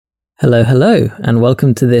Hello, hello, and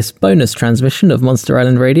welcome to this bonus transmission of Monster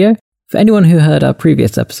Island Radio. For anyone who heard our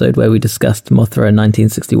previous episode where we discussed Mothra in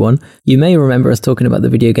 1961, you may remember us talking about the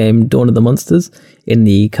video game Dawn of the Monsters in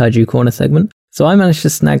the Kaiju Corner segment. So I managed to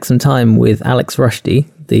snag some time with Alex Rushdie,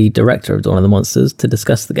 the director of Dawn of the Monsters, to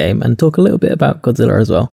discuss the game and talk a little bit about Godzilla as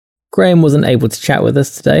well. Graham wasn't able to chat with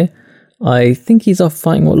us today. I think he's off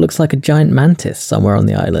fighting what looks like a giant mantis somewhere on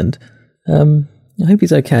the island. I hope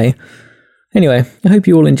he's okay. Anyway, I hope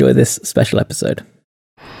you all enjoy this special episode.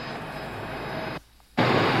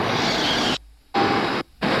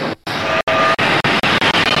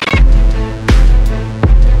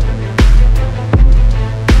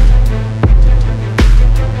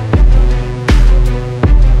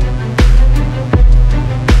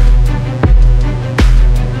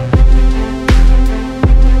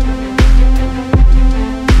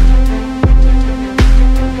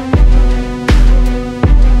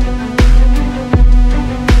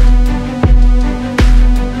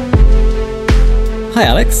 Hi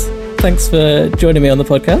Alex, thanks for joining me on the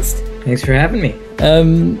podcast. Thanks for having me.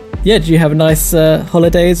 Did you have a nice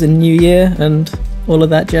holidays and New Year and all of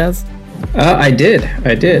that jazz? I did.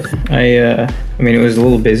 I mean, it was a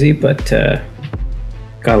little busy, but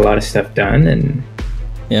got a lot of stuff done and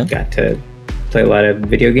got to play a lot of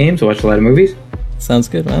video games, watch a lot of movies. Sounds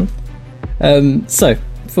good, man. So,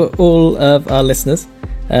 for all of our listeners,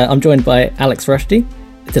 I'm joined by Alex Rushdie.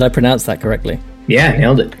 Did I pronounce that correctly? Yeah,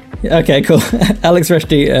 nailed it. Okay, cool. Alex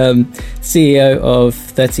Rushdie, CEO of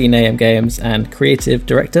 13am Games and creative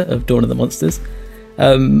director of Dawn of the Monsters.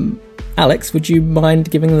 Alex, would you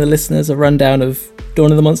mind giving the listeners a rundown of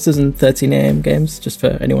Dawn of the Monsters and 13am Games, just for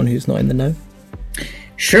anyone who's not in the know?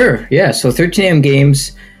 Sure, yeah. So 13am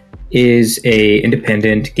Games is a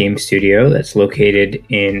independent game studio that's located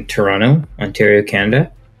in Toronto, Ontario,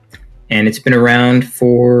 Canada. And it's been around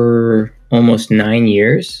for almost 9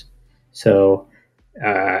 years. So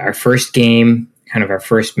our first game, kind of our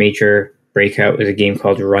first major breakout, was a game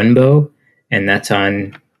called Runbow, and that's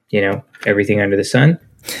on, everything under the sun.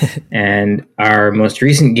 And our most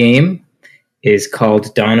recent game is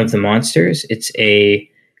called Dawn of the Monsters. It's a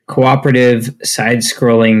cooperative,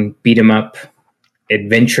 side-scrolling, beat-em-up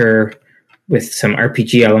adventure with some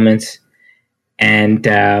RPG elements. And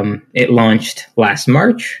it launched last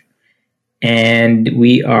March, and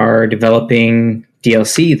we are developing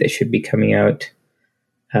DLC that should be coming out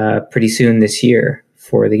pretty soon this year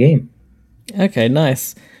for the game. Okay,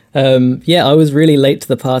 nice. I was really late to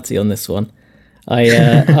the party on this one.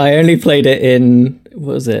 I only played it in,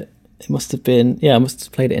 what was it? It must have been, I must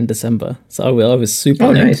have played it in December. So I was super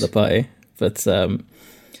late to the party. But so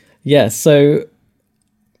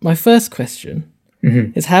my first question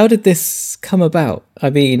is, how did this come about? I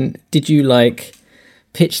mean, did you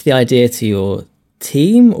pitch the idea to your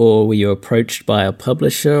team, or were you approached by a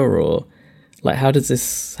publisher, or how did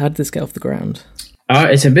this get off the ground?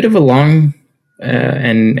 It's a bit of a long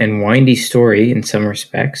and windy story in some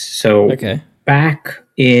respects. So back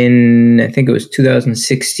in, I think it was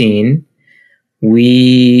 2016,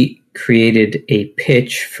 we created a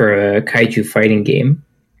pitch for a kaiju fighting game.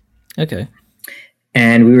 Okay.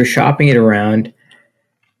 And we were shopping it around,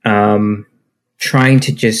 trying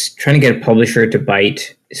to get a publisher to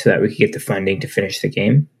bite so that we could get the funding to finish the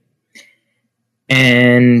game.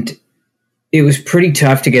 And it was pretty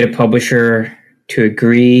tough to get a publisher to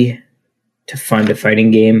agree to fund a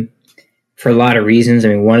fighting game for a lot of reasons. I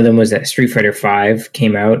mean, one of them was that Street Fighter V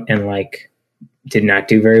came out and did not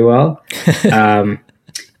do very well.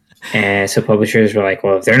 And so publishers were like,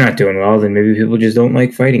 well, if they're not doing well, then maybe people just don't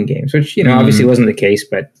like fighting games, which, obviously wasn't the case,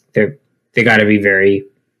 but they got to be very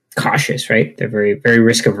cautious, right? They're very, very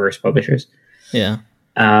risk averse publishers. Yeah.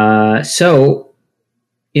 And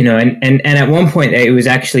at one point it was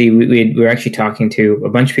actually, we were actually talking to a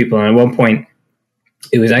bunch of people, and at one point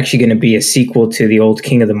it was actually going to be a sequel to the old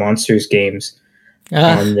King of the Monsters games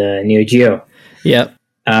on the Neo Geo. Yep.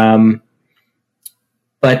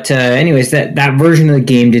 Anyways, that version of the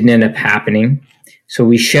game didn't end up happening. So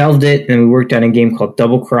we shelved it, and we worked on a game called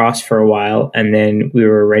Double Cross for a while, and then we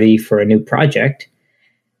were ready for a new project.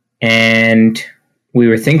 And we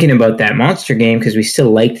were thinking about that monster game because we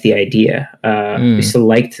still liked the idea. We still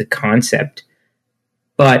liked the concept,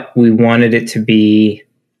 but we wanted it to be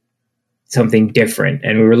something different.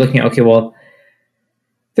 And we were looking at,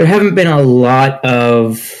 there haven't been a lot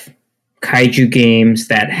of kaiju games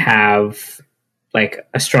that have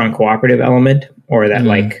a strong cooperative element, or that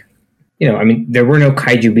there were no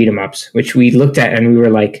kaiju beat 'em ups, which we looked at and we were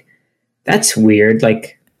like, that's weird.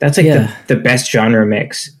 That's the best genre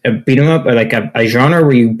mix. A beat 'em up, or a genre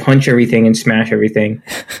where you punch everything and smash everything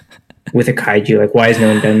with a kaiju. Why has no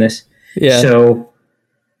one done this? Yeah. So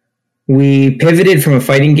we pivoted from a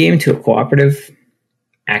fighting game to a cooperative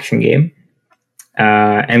action game.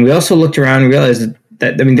 And we also looked around and realized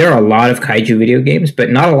that, I mean, there are a lot of kaiju video games, but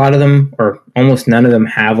not a lot of them, or almost none of them,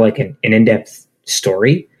 have like an in-depth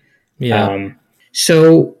story. Yeah.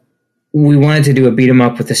 So we wanted to do a beat 'em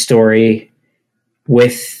up with a story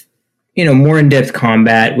with, more in-depth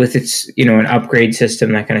combat, with its, an upgrade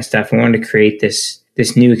system, that kind of stuff. We wanted to create this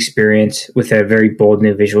new experience with a very bold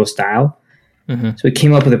new visual style. Mm-hmm. So we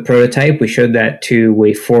came up with a prototype. We showed that to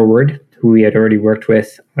WayForward, who we had already worked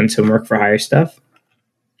with on some work for hire stuff.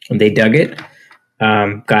 And they dug it,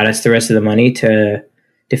 got us the rest of the money to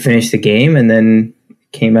finish the game, and then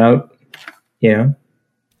came out, in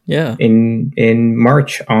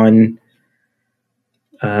March on,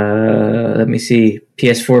 let me see,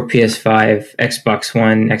 PS4, PS5, Xbox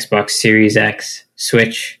One, Xbox Series X,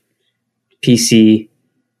 Switch, PC,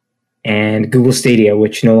 and Google Stadia,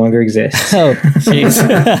 which no longer exists. Oh, jeez.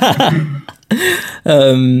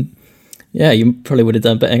 Yeah, you probably would have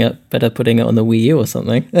done better putting it on the Wii U or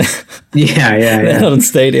something. Yeah. On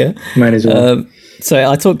Stadia. Might as well. So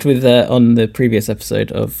I talked with on the previous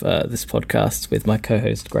episode of this podcast with my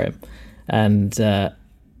co-host Graham, and I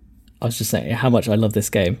was just saying how much I love this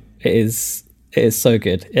game. It is so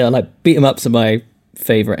good. Like beat 'em ups are my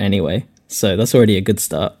favorite anyway, so that's already a good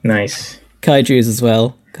start. Nice. Kaijus as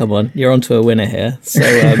well. Come on, you're onto a winner here. So,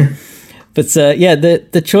 but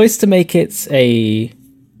the choice to make it a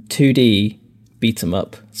 2D beat 'em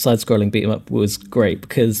up, side-scrolling beat 'em up, was great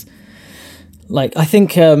because, like, I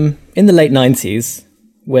think in the late 90s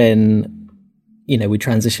when we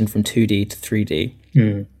transitioned from 2D to 3D,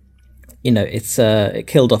 it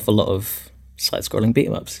killed off a lot of side-scrolling beat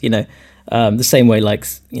 'em ups. The same way like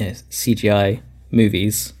CGI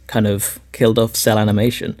movies kind of killed off cell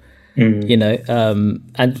animation. And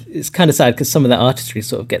it's kind of sad because some of that artistry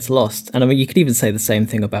sort of gets lost. And I mean, you could even say the same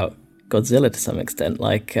thing about Godzilla to some extent.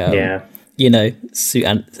 Like,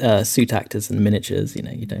 suit actors and miniatures.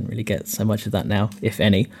 You don't really get so much of that now, if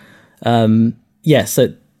any. So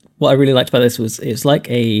what I really liked about this was it was like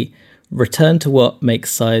a return to what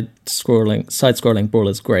makes side-scrolling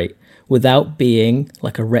brawlers great, without being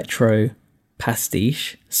like a retro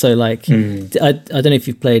pastiche. So like, I don't know if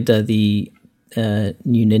you've played the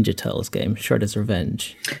new Ninja Turtles game, Shredder's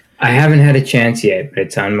Revenge. I haven't had a chance yet, but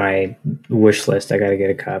it's on my wish list. I gotta get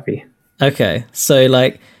a copy. Okay, so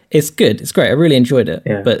like, it's good, it's great, I really enjoyed it,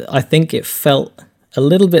 but I think it felt a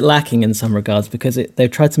little bit lacking in some regards because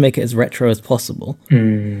they've tried to make it as retro as possible.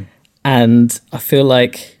 And I feel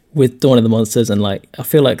like with Dawn of the Monsters, and like I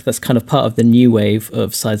feel like that's kind of part of the new wave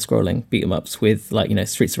of side-scrolling beat 'em ups with like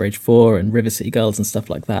Streets of Rage 4 and River City Girls and stuff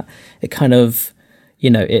like that. It kind of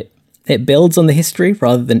it builds on the history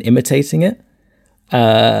rather than imitating it.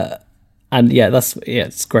 And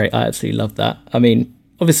it's great. I absolutely love that. I mean,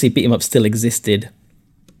 obviously beat 'em up still exist in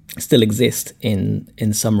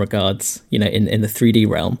some regards, in the 3D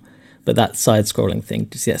realm, but that side-scrolling thing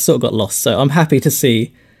just sort of got lost. So I'm happy to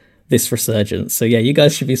see this resurgence. So you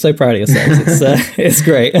guys should be so proud of yourselves. It's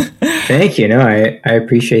great. Thank you. No, I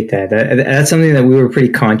appreciate that. That's something that we were pretty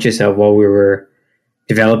conscious of while we were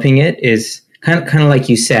developing it, is kind of like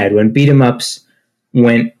you said, when beat 'em ups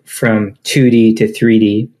went from 2D to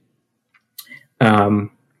 3D, beat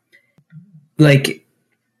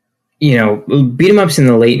 'em ups in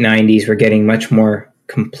the late 90s were getting much more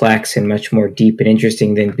complex and much more deep and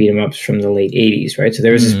interesting than beat 'em ups from the late 80s, right? So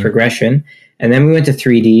there was this progression, and then we went to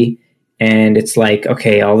 3D, and it's like,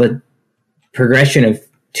 okay, all the progression of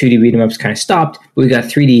 2D beat 'em ups kind of stopped, but we got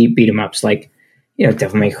 3D beat 'em ups like,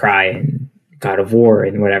 Devil May Cry and God of War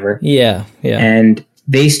and whatever. Yeah. And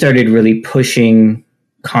they started really pushing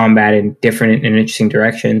combat in different and interesting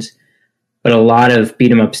directions. But a lot of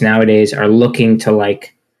beat 'em ups nowadays are looking to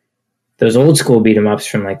like those old school beat 'em ups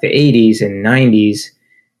from like the 80s and 90s,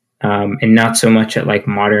 and not so much at like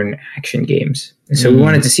modern action games. And so we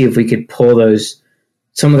wanted to see if we could pull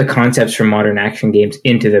some of the concepts from modern action games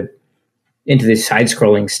into the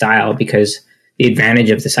side-scrolling style, because the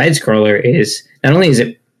advantage of the side-scroller is not only is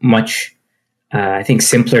it much, I think,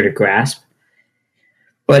 simpler to grasp,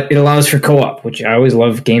 but it allows for co-op, which I always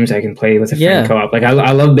love games I can play with a friend co-op. Like I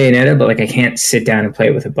love Bayonetta, but like I can't sit down and play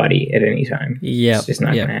it with a buddy at any time. It's just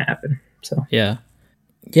not going to happen. So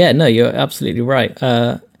no, you're absolutely right.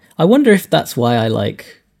 I wonder if that's why I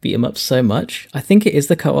like beat 'em up so much. I think it is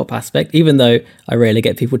the co-op aspect, even though I rarely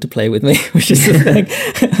get people to play with me, which is the thing.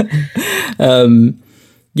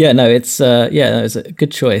 It's a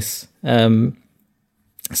good choice.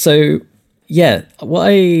 What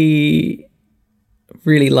I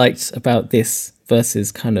really liked about this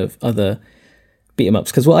versus kind of other beat 'em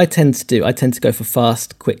ups, because what I tend to go for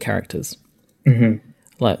fast, quick characters.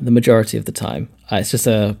 like the majority of the time. It's just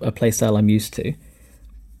a playstyle I'm used to.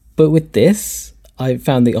 But with this, I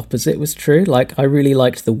found the opposite was true. Like, I really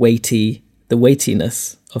liked the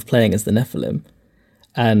weightiness of playing as the Nephilim.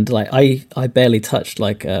 And like I barely touched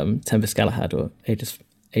like Tempest Galahad or Aegis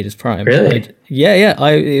Prime. Really?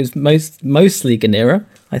 It was mostly Ganira,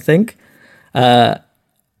 I think. I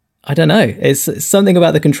don't know. It's something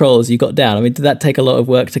about the controls you got down. I mean, did that take a lot of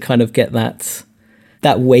work to kind of get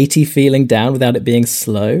that weighty feeling down without it being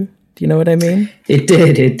slow? Do you know what I mean? It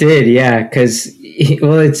did, yeah. Because,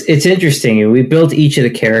 well, it's interesting. We built each of the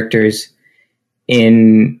characters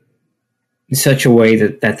in such a way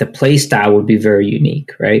that the play style would be very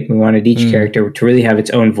unique, right? We wanted each character to really have its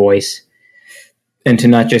own voice and to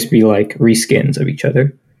not just be like reskins of each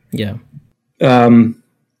other. Yeah.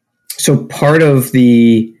 So part of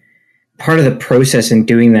the process in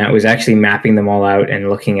doing that was actually mapping them all out and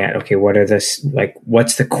looking at, okay,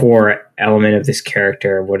 what's the core element of this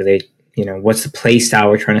character? What are they, what's the play style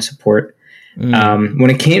we're trying to support? When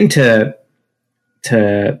it came to,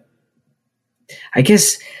 I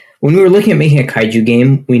guess when we were looking at making a kaiju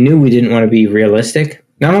game, we knew we didn't want to be realistic.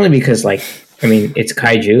 Not only because it's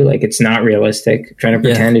kaiju, like it's not realistic. Trying to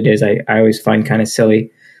pretend it is, I always find kind of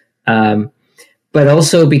silly. But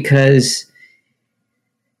also because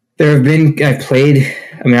I don't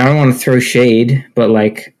want to throw shade, but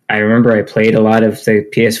like, I remember I played a lot of the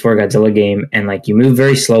PS4 Godzilla game and like you move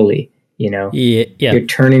very slowly, Yeah. Your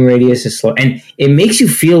turning radius is slow and it makes you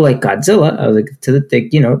feel like Godzilla. I was like,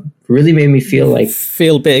 really made me feel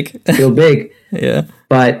big. Yeah.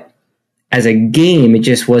 But as a game, it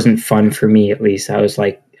just wasn't fun for me, at least. I was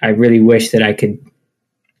like, I really wish that I could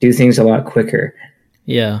do things a lot quicker.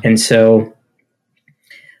 Yeah. And so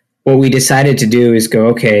what we decided to do is go,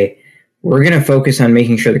 okay, we're going to focus on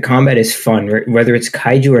making sure the combat is fun, whether it's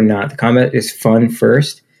kaiju or not. The combat is fun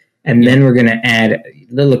first, and then we're going to add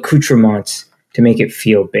little accoutrements to make it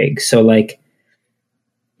feel big. So, like,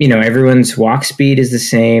 everyone's walk speed is the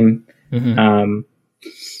same. Mm-hmm.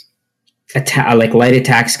 Like light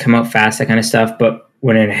attacks come out fast, that kind of stuff. But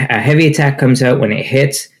when a heavy attack comes out, when it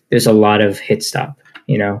hits, there's a lot of hit stop.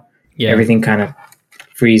 Everything kind of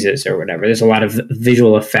freezes or whatever. There's a lot of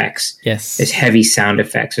visual effects. Yes. There's heavy sound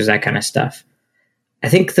effects. There's that kind of stuff. I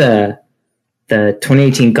think the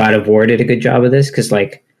 2018 God of War did a good job of this because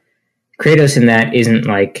like Kratos in that isn't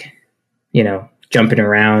like, jumping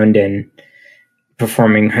around and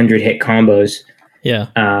performing 100-hit combos. Yeah.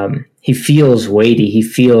 He feels weighty. He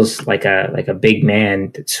feels like a big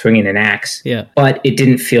man that's swinging an axe. Yeah. But it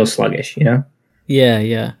didn't feel sluggish,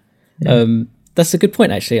 Yeah. That's a good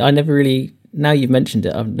point, actually. I never really, now you've mentioned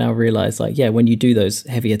it, I've now realized when you do those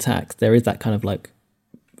heavy attacks, there is that kind of like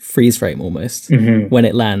freeze frame almost when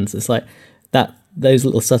it lands. It's like that, those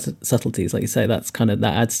little subtleties, like you say, that's kind of,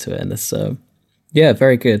 that adds to it. And this,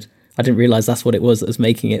 very good. I didn't realize that's what it was that was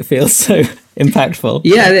making it feel so impactful.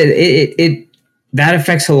 Yeah, it that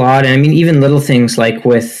affects a lot. And I mean, even little things like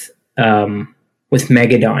with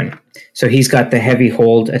Megadon. So he's got the heavy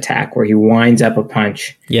hold attack where he winds up a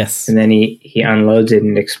punch. Yes. And then he unloads it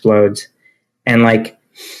and explodes. And like,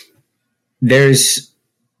 there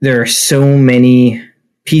are so many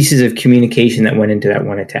pieces of communication that went into that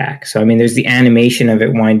one attack. So, I mean, there's the animation of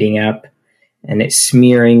it winding up and it's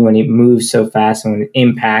smearing when it moves so fast and when it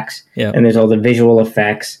impacts. Yeah. And there's all the visual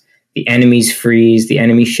effects. The enemies freeze. The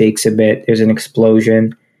enemy shakes a bit. There's an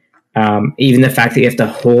explosion. Even the fact that you have to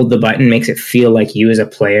hold the button makes it feel like you as a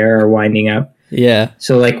player are winding up. Yeah.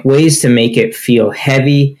 So like ways to make it feel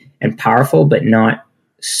heavy and powerful, but not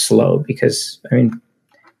slow, because I mean,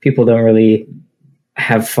 people don't really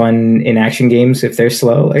have fun in action games if they're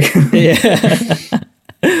slow. Like,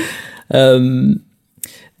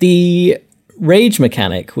 the rage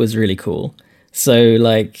mechanic was really cool. So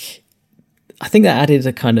like, I think that added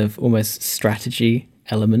a kind of almost strategy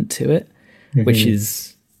element to it, which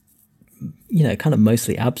is, kind of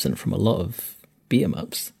mostly absent from a lot of beat 'em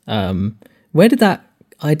ups. Where did that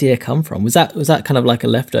idea come from? Was that kind of like a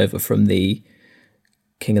leftover from the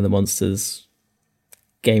King of the Monsters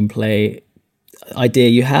gameplay idea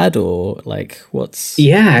you had, or like how did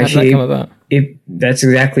that come about? That's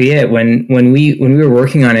exactly it. When we were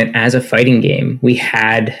working on it as a fighting game, we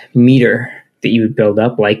had meter that you would build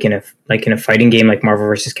up like in a fighting game like Marvel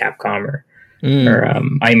vs. Capcom or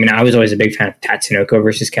I was always a big fan of Tatsunoko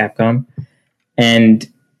versus Capcom. And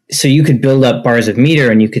so you could build up bars of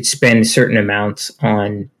meter and you could spend certain amounts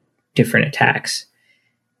on different attacks.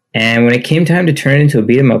 And when it came time to turn it into a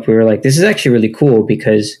beat 'em up, we were like, this is actually really cool,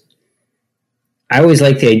 because I always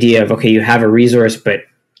like the idea of, okay, you have a resource, but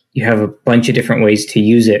you have a bunch of different ways to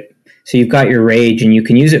use it. So you've got your rage and you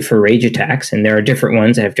can use it for rage attacks, and there are different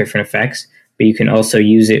ones that have different effects. but you can also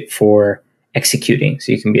use it for executing.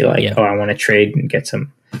 So you can be like, oh, I want to trade and get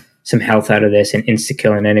some health out of this and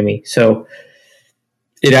insta-kill an enemy. So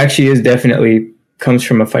it actually is definitely comes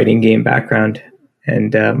from a fighting game background.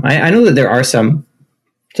 And I know that there are some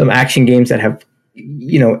action games that have,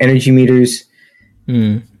 energy meters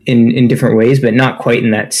in different ways, but not quite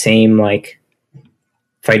in that same like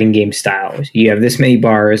fighting game style. You have this many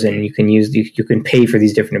bars and you can pay for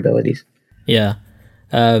these different abilities. Yeah.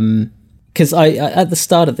 Because I at the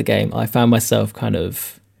start of the game, I found myself kind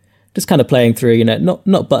of playing through,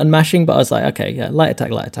 not button mashing, but I was like, okay, yeah, light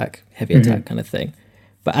attack, heavy attack kind of thing.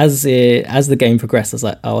 But as the game progressed, I was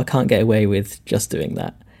like, oh, I can't get away with just doing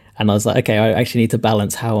that. And I was like, okay, I actually need to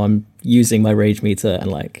balance how I'm using my rage meter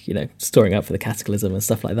and like, storing up for the cataclysm and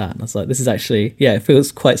stuff like that. And I was like, this is actually, it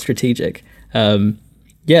feels quite strategic.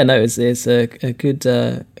 It's a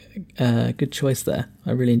good choice there.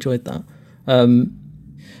 I really enjoyed that.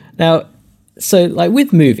 Now, so like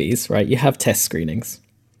with movies, right, you have test screenings.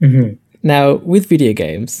 Mm-hmm. Now with video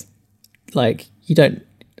games, like you don't,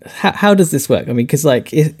 how does this work? I mean, because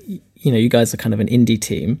like, you guys are kind of an indie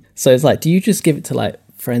team. So it's like, do you just give it to like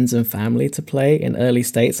friends and family to play in early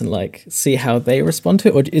states and like see how they respond to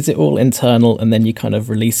it? Or is it all internal and then you kind of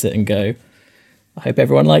release it and go, I hope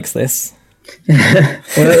everyone likes this?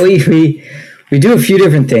 Well, we do a few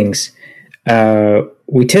different things.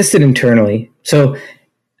 We test it internally. So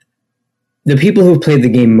the people who played the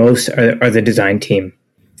game most are the design team.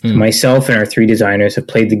 Myself and our 3 designers have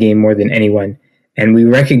played the game more than anyone. And we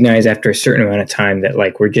recognize after a certain amount of time that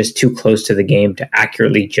like we're just too close to the game to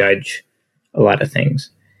accurately judge a lot of things.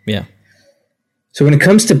 Yeah. So when it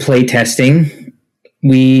comes to play testing,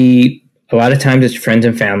 a lot of times it's friends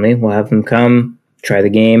and family. We'll have them come try the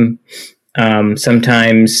game.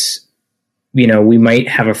 Sometimes, we might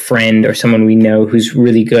have a friend or someone we know who's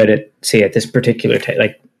really good at this particular type,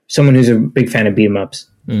 like someone who's a big fan of beat 'em ups.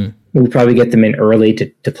 We'll probably get them in early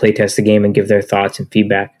to play test the game and give their thoughts and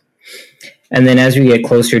feedback. And then as we get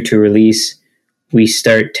closer to release, we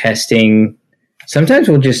start testing. Sometimes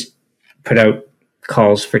we'll just put out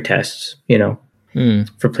calls for tests,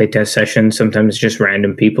 for playtest sessions. Sometimes just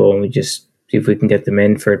random people, and we just see if we can get them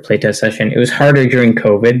in for a playtest session. It was harder during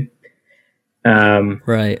COVID.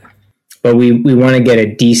 Right. But we want to get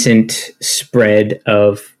a decent spread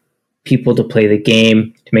of people to play the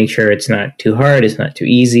game to make sure it's not too hard, it's not too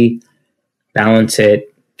easy, balance it,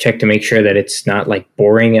 check to make sure that it's not like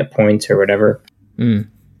boring at points or whatever. And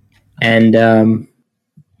then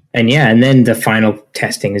the final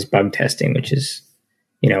testing is bug testing, which is,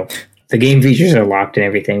 the game features are locked and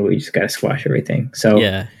everything, but we just got to squash everything. So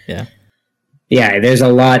yeah, there's a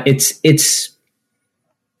lot. It's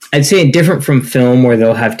I'd say different from film where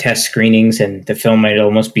they'll have test screenings and the film might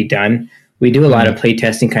almost be done. We do a lot of play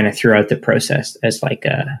testing kind of throughout the process as like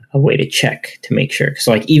a way to check to make sure.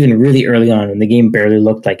 So like even really early on when the game barely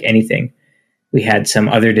looked like anything, we had some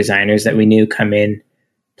other designers that we knew come in,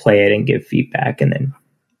 play it and give feedback, and then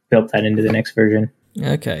built that into the next version.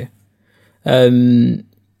 Okay. You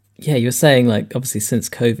were saying like obviously since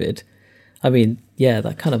COVID, I mean,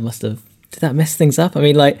 that kind of did that mess things up? I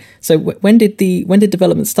mean, like, so when did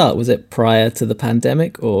development start? Was it prior to the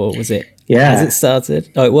pandemic or was it as it started?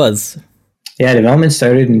 Oh, it was. Yeah, development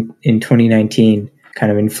started in 2019,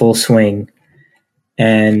 kind of in full swing.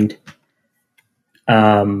 And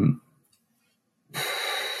I'm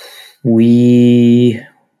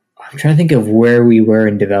trying to think of where we were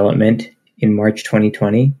in development in March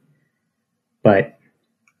 2020. But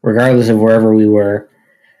regardless of wherever we were,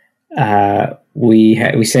 we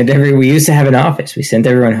used to have an office. We sent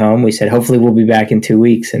everyone home. We said, hopefully we'll be back in 2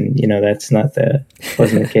 weeks. And,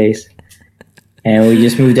 wasn't the case. And we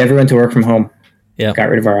just moved everyone to work from home. Yeah. Got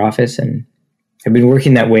rid of our office and have been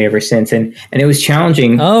working that way ever since. And it was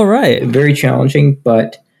challenging. Oh, right. Very challenging,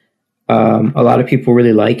 but a lot of people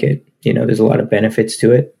really like it. There's a lot of benefits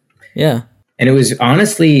to it. Yeah. And it was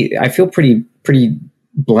honestly, I feel pretty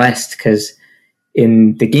blessed because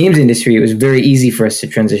in the games industry, it was very easy for us to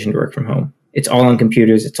transition to work from home. It's all on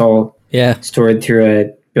computers. It's all stored through a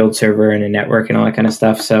build server and a network and all that kind of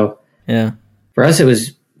stuff. So for us, it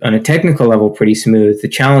was on a technical level pretty smooth. The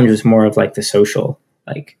challenge was more of like the social,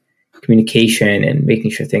 like communication and making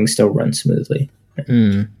sure things still run smoothly.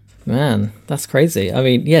 Man, that's crazy. I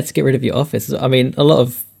mean, to get rid of your office. I mean, a lot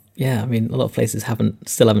of places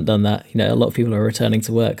still haven't done that. A lot of people are returning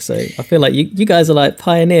to work. So I feel like you guys are like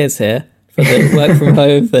pioneers here for the work from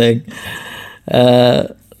home thing.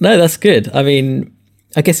 No, that's good. I mean,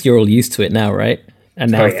 I guess you're all used to it now, right?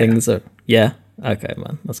 And now things are, okay,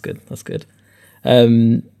 man, that's good.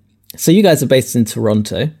 So you guys are based in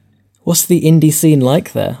Toronto. What's the indie scene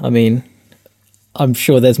like there? I mean, I'm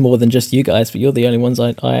sure there's more than just you guys, but you're the only ones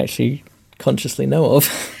I actually consciously know of.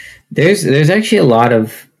 There's actually a lot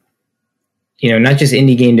of, not just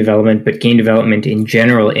indie game development, but game development in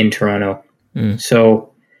general in Toronto.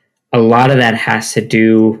 So a lot of that has to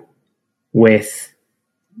do with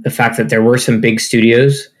the fact that there were some big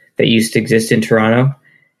studios that used to exist in Toronto,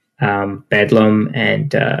 Bedlam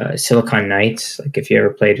and Silicon Knights, like if you ever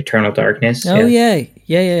played Eternal Darkness. Oh,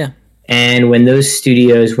 yeah. And when those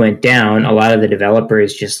studios went down, a lot of the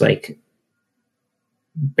developers just like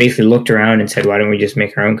basically looked around and said, why don't we just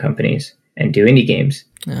make our own companies and do indie games?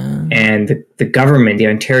 And the government, the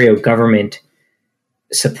Ontario government,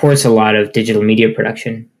 supports a lot of digital media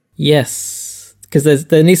production. Yes, because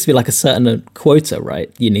there needs to be like a certain quota,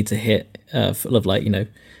 right? You need to hit full of like,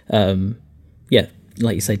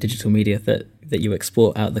 like you say, digital media that you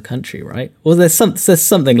export out of the country, right? Well, there's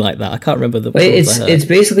something like that. I can't remember the. It's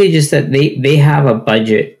basically just that they have a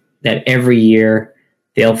budget that every year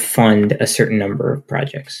they'll fund a certain number of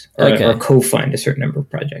projects or co-fund a certain number of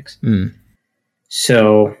projects.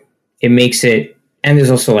 So it makes it, and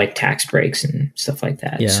there's also like tax breaks and stuff like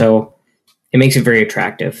that. Yeah. So it makes it very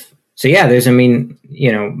attractive. So yeah, there's,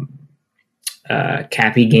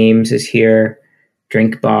 Cappy Games is here,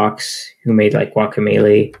 Drinkbox, who made like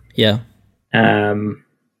Guacamelee. Yeah.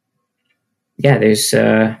 There's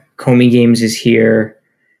Comey Games is here.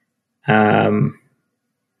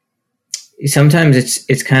 Sometimes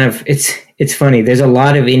it's funny. There's a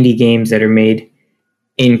lot of indie games that are made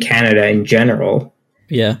in Canada in general.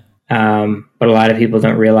 Yeah. But a lot of people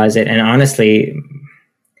don't realize it. And honestly,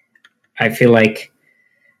 I feel like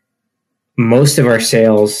most of our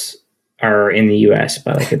sales are in the US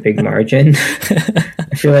by like a big margin.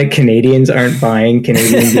 I feel like Canadians aren't buying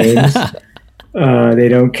Canadian games. They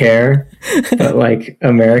don't care. But like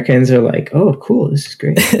Americans are like, oh, cool, this is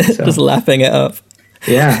great. So, just lapping it up.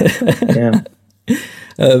 Yeah.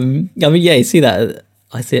 You see that.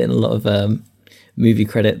 I see it in a lot of movie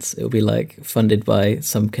credits. It'll be like funded by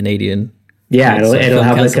some Canadian. Yeah, it'll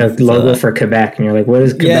have like a logo for Quebec, and you're like, what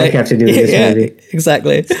does Quebec have to do with this movie?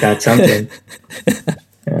 Exactly. It's got something.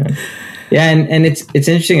 And it's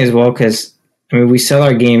interesting as well because we sell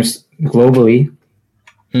our games globally,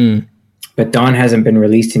 but Dawn hasn't been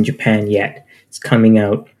released in Japan yet. It's coming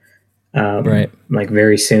out like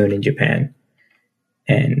very soon in Japan,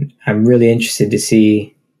 and I'm really interested to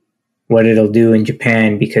see what it'll do in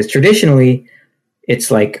Japan because traditionally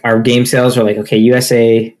it's like our game sales are like, okay,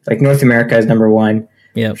 USA, like North America is number one,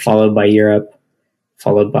 followed by Europe,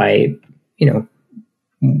 followed by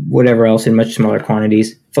whatever else in much smaller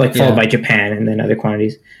quantities, followed by Japan and then other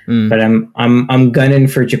quantities. But I'm gunning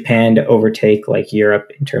for Japan to overtake like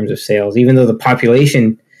Europe in terms of sales, even though the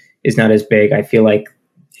population is not as big. I feel like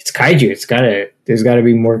it's kaiju. There's gotta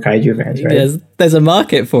be more kaiju fans, right? There's a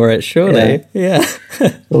market for it, surely. Yeah.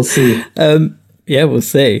 We'll see. We'll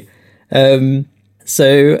see.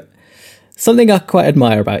 So something I quite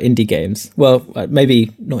admire about indie games, well,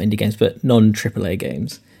 maybe not indie games, but non-AAA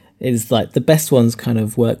games, is like the best ones kind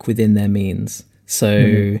of work within their means.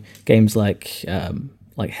 So games like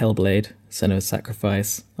Hellblade, Senua's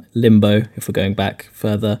Sacrifice, like Limbo, if we're going back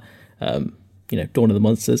further, Dawn of the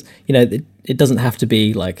Monsters, it doesn't have to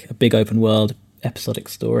be like a big open world episodic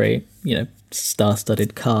story,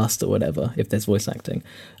 star-studded cast or whatever, if there's voice acting.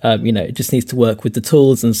 It just needs to work with the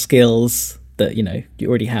tools and skills that, you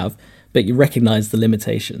already have, but you recognize the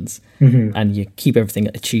limitations and you keep everything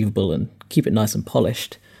achievable and keep it nice and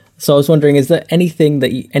polished. So I was wondering, is there anything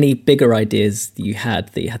any bigger ideas that you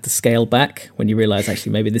had to scale back when you realized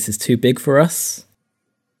actually maybe this is too big for us?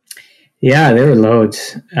 Yeah, there were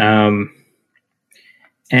loads.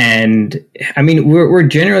 And we're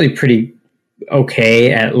generally pretty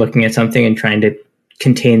okay at looking at something and trying to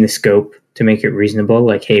contain the scope to make it reasonable.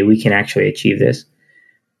 Like, hey, we can actually achieve this.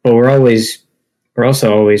 But we're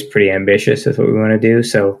also always pretty ambitious with what we want to do.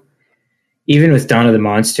 So even with Dawn of the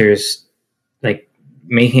Monsters, like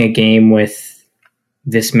making a game with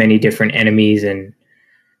this many different enemies and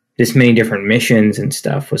this many different missions and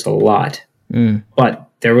stuff was a lot. But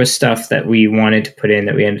there was stuff that we wanted to put in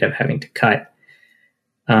that we ended up having to cut.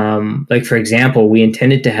 Like, for example, we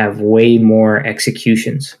intended to have way more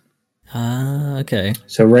executions. Okay.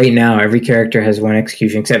 So right now, every character has one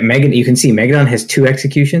execution, except Megan. You can see Megadon has two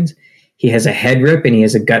executions. He has a head rip and he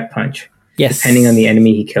has a gut punch. Yes. Depending on the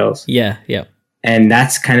enemy he kills. Yeah. And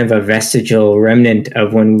that's kind of a vestigial remnant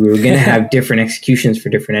of when we were going to have different executions for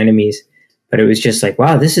different enemies. But it was just like,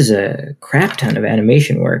 wow, this is a crap ton of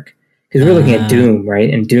animation work. Because we're looking at Doom,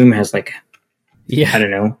 right? And Doom has like, I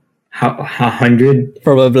don't know, 100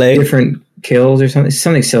 probably different kills or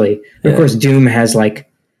something silly. Of course, Doom has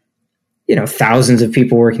like, thousands of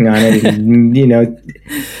people working on it, and,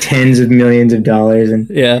 tens of millions of dollars. And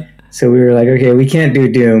Yeah. so we were like, okay, we can't do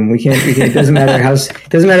Doom. We can't, it doesn't matter it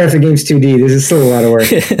doesn't matter if the game's 2D. This is still a lot of work.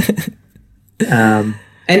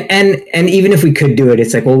 And even if we could do it,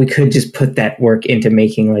 it's like, well, we could just put that work into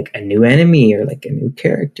making like a new enemy or like a new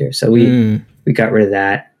character. So we got rid of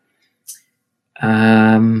that.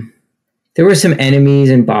 There were some enemies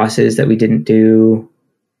and bosses that we didn't do.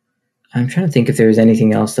 I'm trying to think if there was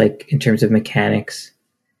anything else like in terms of mechanics.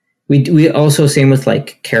 We also, same with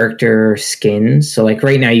like character skins. So like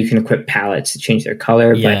right now you can equip palettes to change their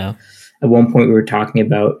color. Yeah. But at one point we were talking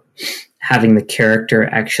about having the character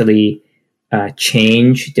actually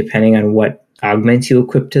change depending on what augments you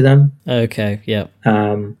equip to them. Okay. Yeah.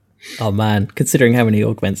 Oh man, considering how many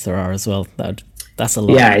augments there are as well, that's a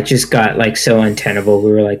lot. Yeah, it just got like so untenable.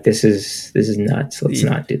 We were like, this is nuts. Let's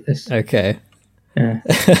not do this. Okay. Yeah.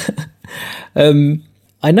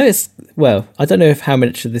 I noticed, well, I don't know if how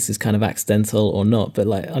much of this is kind of accidental or not, but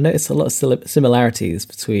like I noticed a lot of similarities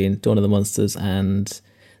between Dawn of the Monsters and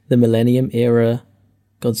the Millennium era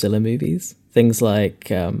Godzilla movies. Things like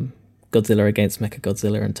Godzilla against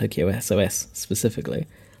Mechagodzilla and Tokyo SOS specifically.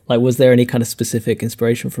 Like, was there any kind of specific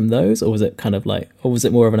inspiration from those, or was it kind of like, or was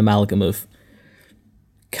it more of an amalgam of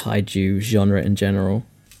kaiju genre in general?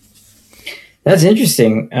 That's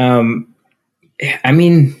interesting. I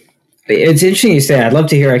mean, it's interesting you say that. I'd love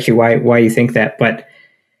to hear actually why you think that, but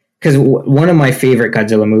because one of my favorite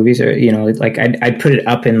Godzilla movies, or like I'd put it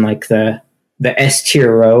up in like the S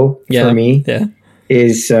tier row for me. Yeah,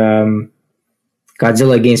 is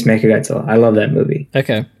Godzilla against Mechagodzilla. I love that movie.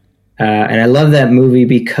 Okay. And I love that movie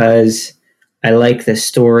because I like the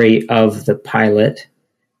story of the pilot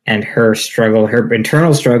and her struggle, her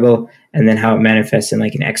internal struggle, and then how it manifests in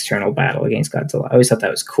like an external battle against Godzilla. I always thought that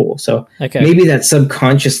was cool. So maybe that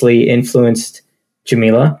subconsciously influenced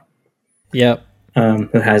Jamila. Yep.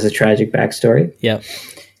 Who has a tragic backstory. Yep.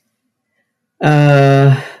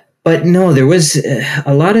 But no, there was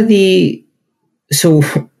a lot of the... So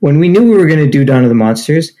when we knew we were going to do Dawn of the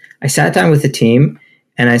Monsters, I sat down with the team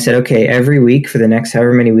and I said, okay, every week for the next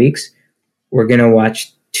however many weeks, we're going to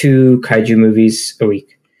watch 2 kaiju movies a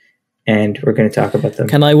week. And we're going to talk about them.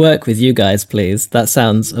 Can I work with you guys, please? That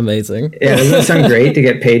sounds amazing. Yeah, doesn't that sound great to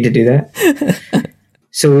get paid to do that?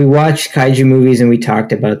 So we watched kaiju movies and we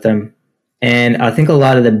talked about them. And I think a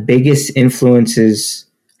lot of the biggest influences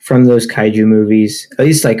from those kaiju movies, at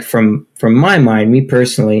least like from my mind, me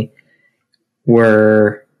personally,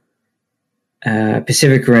 were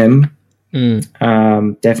Pacific Rim.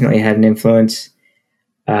 Definitely had an influence.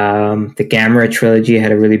 The Gamera trilogy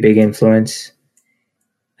had a really big influence.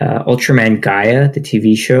 Ultraman Gaia, the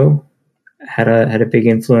TV show, had a big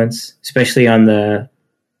influence, especially on the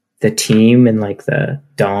team and like the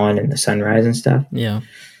dawn and the sunrise and stuff. Yeah.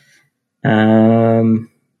 And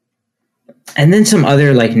then some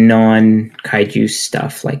other like non-kaiju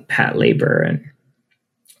stuff like Pat Labor and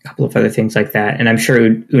a couple of other things like that. And I'm sure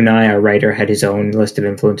Unai, our writer, had his own list of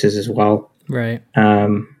influences as well. Right.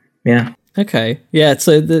 Yeah. Okay. Yeah.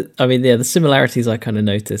 So the similarities I kind of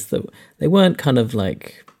noticed that they weren't kind of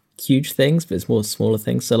like huge things, but it's more smaller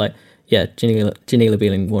things. So like, yeah, Janela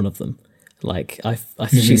being one of them. Like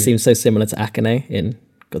she seems so similar to Akane in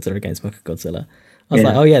Godzilla against Mechagodzilla. I was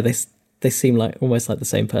like, oh yeah, they seem like almost like the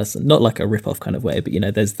same person. Not like a rip-off kind of way, but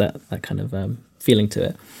there's that kind of feeling to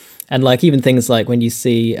it. And like even things like when you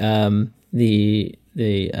see the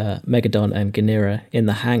Megadon and Ganira in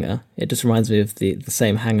the hangar, it just reminds me of the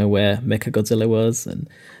same hangar where Mechagodzilla was, and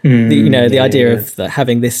the idea of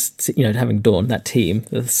having this, having Dawn, that team,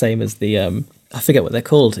 the same as the I forget what they're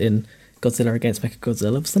called in Godzilla against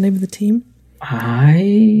Mechagodzilla. What's the name of the team?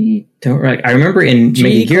 I don't. I remember in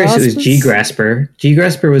Megaguirus it was G-Grasper.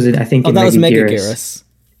 G-Grasper was I think. Oh, that was Megaguirus.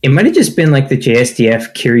 It might have just been like the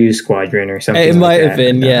JSDF Kiryu Squadron or something. It might have that.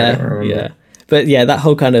 been, yeah. But yeah, that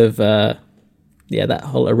whole kind of that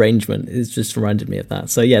whole arrangement is just reminded me of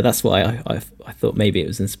that. So yeah, that's why I thought maybe it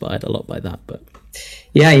was inspired a lot by that. But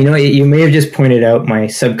yeah, you may have just pointed out my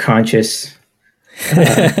subconscious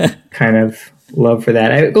kind of love for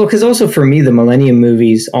that. Because also for me, the Millennium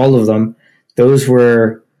movies, all of them, that was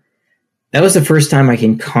the first time I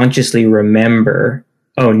can consciously remember,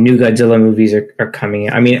 new Godzilla movies are coming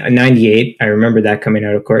out. I mean, 98, I remember that coming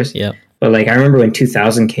out, of course. Yeah. But like, I remember when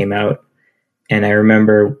 2000 came out, and I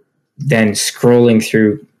remember then scrolling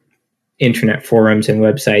through internet forums and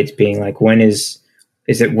websites being like, what's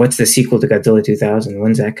the sequel to Godzilla 2000?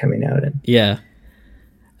 When's that coming out? And yeah.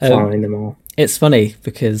 Following them all. It's funny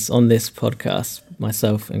because on this podcast,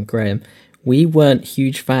 myself and Graham, we weren't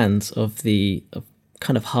huge fans of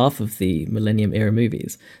kind of half of the Millennium era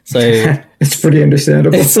movies. So it's pretty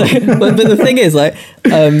understandable. but the thing is, like,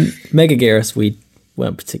 Megaguirus we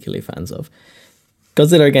weren't particularly fans of.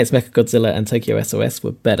 Godzilla against Mechagodzilla and Tokyo SOS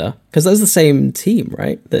were better because that was the same team,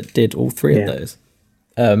 right? That did all three of those.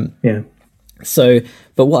 Yeah. So,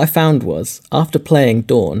 but what I found was after playing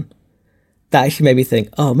Dawn, that actually made me think,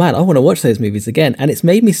 oh man, I want to watch those movies again. And it's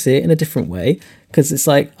made me see it in a different way because it's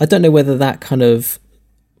like, I don't know whether that kind of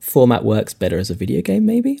format works better as a video game,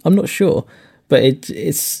 maybe. I'm not sure. But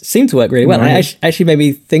it seemed to work really well. Right. And it actually made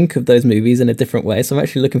me think of those movies in a different way. So I'm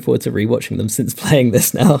actually looking forward to rewatching them since playing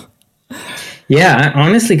this now. Yeah,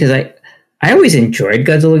 honestly, because I always enjoyed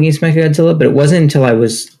Godzilla against Mechagodzilla, but it wasn't until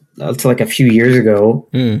like a few years ago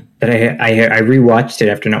that I rewatched it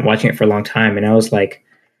after not watching it for a long time, and I was like,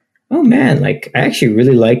 oh man, like I actually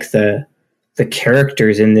really like the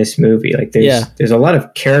characters in this movie. Like there's a lot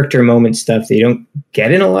of character moment stuff that you don't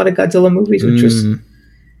get in a lot of Godzilla movies, which was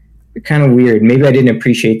kind of weird. Maybe I didn't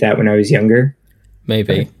appreciate that when I was younger.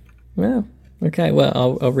 Maybe. Well, okay. Well,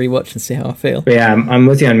 I'll rewatch and see how I feel. But yeah, I'm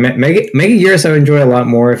with you on Megaguirus. I would enjoy a lot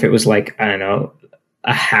more if it was like, I don't know,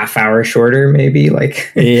 a half hour shorter, maybe.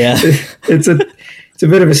 Like, yeah, it's a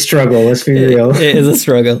bit of a struggle. Let's be real. It is a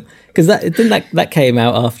struggle because that came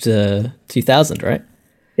out after 2000, right?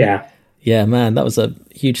 Yeah. Yeah, man, that was a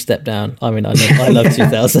huge step down. I mean, I love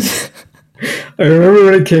 2000. I remember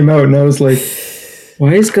when it came out, and I was like,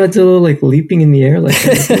 why is Godzilla like leaping in the air like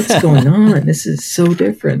that? What's going on? This is so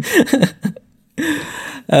different.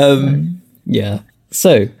 Yeah.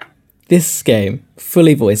 So this game,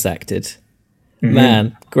 fully voice acted.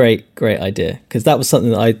 Man, great idea. Because that was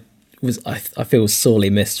something that I feel was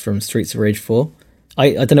sorely missed from Streets of Rage 4.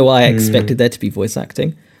 I don't know why I expected there to be voice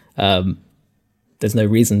acting. There's no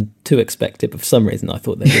reason to expect it, but for some reason I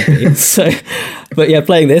thought there would be. So, but yeah,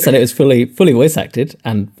 playing this and it was fully voice acted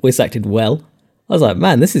and voice acted well. I was like,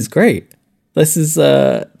 man, this is great. This is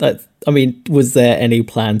I mean, was there any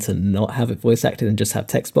plan to not have it voice acted and just have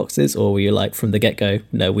text boxes, or were you like from the get go,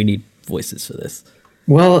 no, we need voices for this?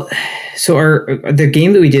 Well, so the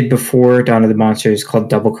game that we did before Dawn of the Monsters is called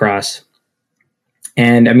Double Cross,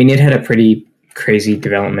 and I mean, it had a pretty crazy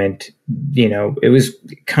development. You know, it was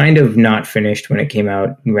kind of not finished when it came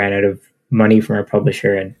out. We ran out of money from our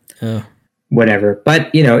publisher and whatever.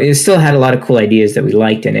 But, you know, it still had a lot of cool ideas that we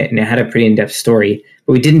liked in it, and it had a pretty in-depth story,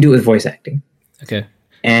 but we didn't do it with voice acting. Okay.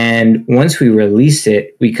 And once we released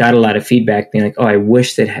it, we got a lot of feedback being like, oh, I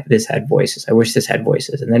wish that this had voices. I wish this had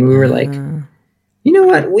voices. And then we were like, you know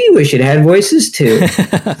what? We wish it had voices too.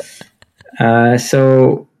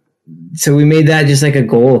 So we made that just like a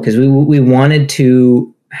goal because we wanted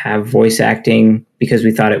to have voice acting because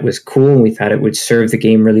we thought it was cool and we thought it would serve the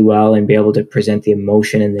game really well and be able to present the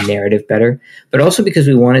emotion and the narrative better. But also because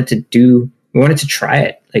we wanted to try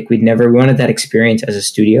it. Like we wanted that experience as a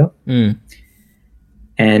studio.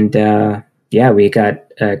 And we got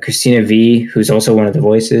Christina V, who's also one of the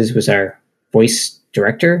voices, was our voice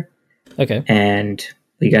director. Okay. And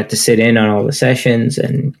we got to sit in on all the sessions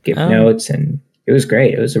and give notes, and it was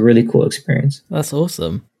great. It was a really cool experience. That's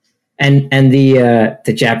awesome. And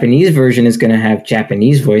the Japanese version is going to have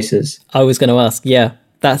Japanese voices. I was going to ask. Yeah,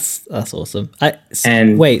 that's awesome.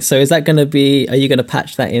 Wait, so is that going to be? Are you going to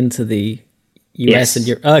patch that into the US and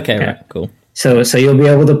Europe? Okay, yeah. Right, cool. So you'll be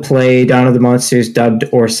able to play Dawn of the Monsters dubbed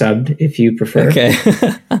or subbed if you prefer. Okay.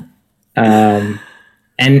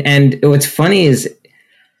 And what's funny is,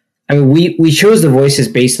 I mean, we chose the voices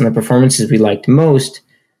based on the performances we liked most,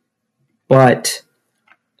 but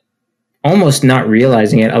almost not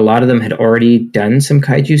realizing it, a lot of them had already done some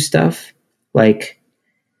kaiju stuff. Like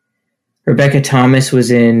Rebecca Thomas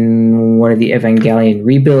was in one of the Evangelion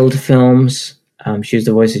Rebuild films. She was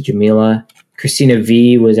the voice of Jamila. Christina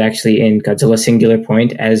V was actually in Godzilla Singular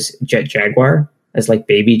Point as Jet Jaguar, as like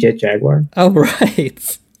baby Jet Jaguar. Oh,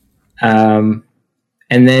 right. And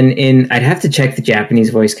then I'd have to check the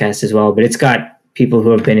Japanese voice cast as well, but it's got people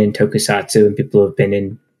who have been in Tokusatsu and people who have been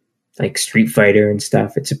in like Street Fighter and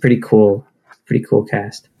stuff. It's a pretty cool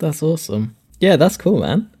cast. That's awesome. Yeah, that's cool,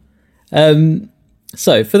 man.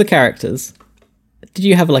 So for the characters, did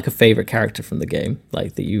you have like a favorite character from the game,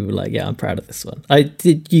 like that you were like, yeah, I'm proud of this one?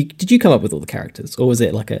 Did you come up with all the characters, or was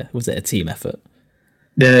it a team effort?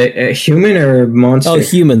 The human or monster? Oh,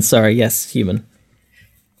 human. Sorry, yes, human.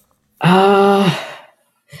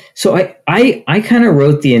 So I kind of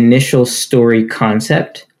wrote the initial story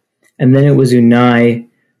concept, and then it was Unai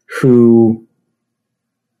who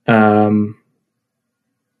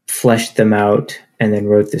fleshed them out and then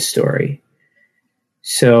wrote the story.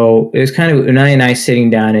 So it was kind of Unai and I sitting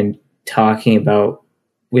down and talking about,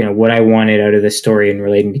 you know, what I wanted out of the story and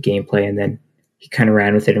relating to gameplay, and then he kind of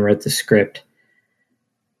ran with it and wrote the script.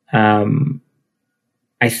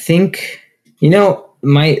 I think,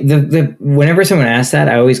 whenever someone asks that,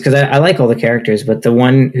 I always, because I like all the characters, but the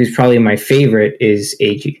one who's probably my favorite is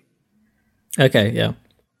Eiji. Okay, yeah.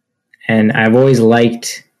 And I've always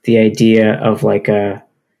liked the idea of like a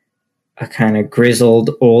kind of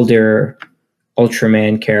grizzled, older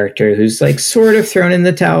Ultraman character who's like sort of thrown in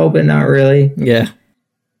the towel, but not really. Yeah.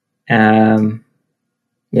 I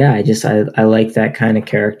like that kind of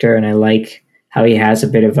character, and I like how he has a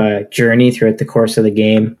bit of a journey throughout the course of the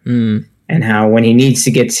game, and how when he needs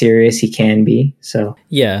to get serious, he can be. So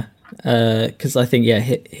yeah, because I think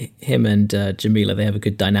him and Jamila, they have a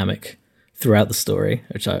good dynamic throughout the story,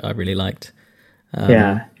 which I really liked.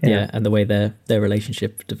 And the way their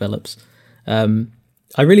relationship develops.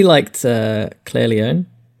 I really liked Claire Leone.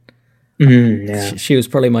 She was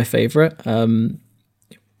probably my favorite.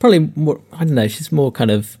 Probably more, I don't know, she's more kind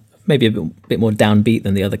of maybe a bit more downbeat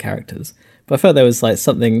than the other characters, but I felt there was like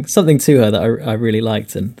something to her that I really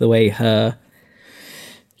liked, and the way her,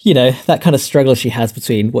 that kind of struggle she has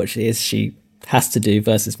between what she has to do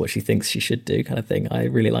versus what she thinks she should do, kind of thing. I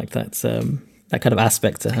really liked that that kind of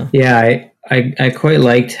aspect to her. Yeah, I quite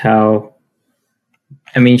liked how,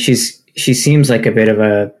 I mean, she seems like a bit of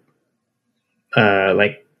a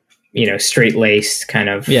straight-laced kind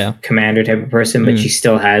of commander type of person, but she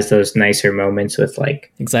still has those nicer moments with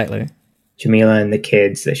like exactly Jamila and the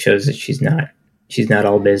kids that shows that she's not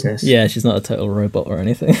all business. Yeah, she's not a total robot or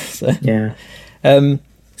anything. So yeah.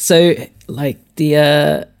 So like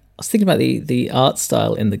I was thinking about the art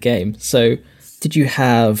style in the game. So did you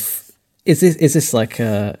have, is this like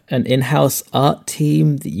an in-house art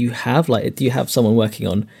team that you have? Like, do you have someone working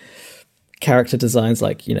on character designs,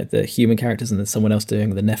 like the human characters, and then someone else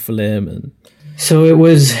doing the Nephilim? And so it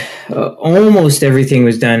was almost everything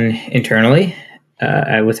was done internally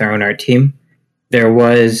with our own art team. There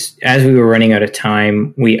was, as we were running out of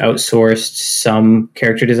time, we outsourced some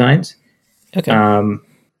character designs. Okay.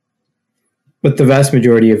 But the vast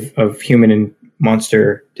majority of human and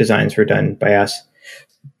monster designs were done by us.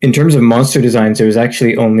 In terms of monster designs, there was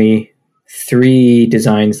actually only 3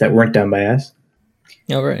 designs that weren't done by us.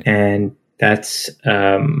 Oh, right. And that's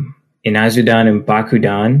Inazudan and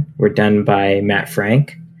Bakudan were done by Matt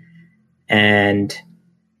Frank. And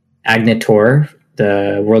Agnator,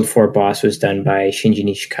 the World 4 boss, was done by Shinji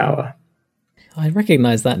Nishikawa. I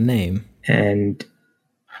recognize that name. And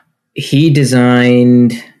he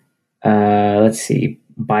designed,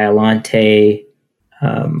 Biollante.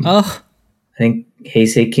 I think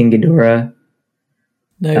Heisei King Ghidorah.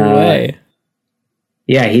 No way.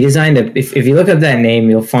 Yeah, he designed if you look up that name,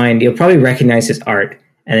 you'll probably recognize his art.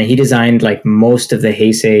 And then he designed like most of the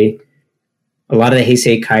Heisei, a lot of the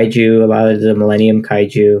Heisei kaiju, a lot of the Millennium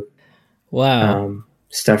kaiju. Wow.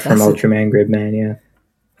 Stuff from Ultraman Gridman, yeah.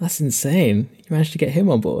 That's insane. You managed to get him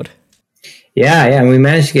on board. Yeah, and we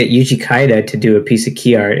managed to get Yuji Kaida to do a piece of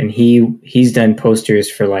key art, and he's done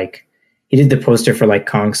posters for he did the poster for like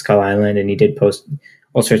Kong Skull Island, and he did post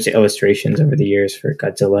all sorts of illustrations over the years for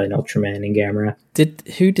Godzilla and Ultraman and Gamera.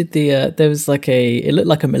 Who did there was like it looked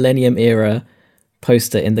like a Millennium era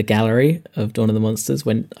poster in the gallery of Dawn of the Monsters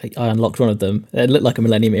when I unlocked one of them. It looked like a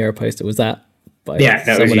Millennium era poster. Was that by that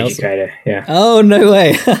someone was Yuji Kaida, yeah. Oh, no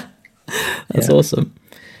way. That's awesome.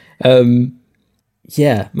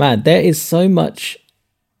 Yeah, man, there is so much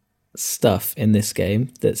stuff in this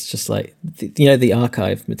game that's just like, the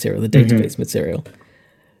archive material, the database material.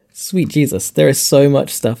 Sweet Jesus, there is so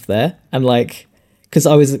much stuff there. And like, because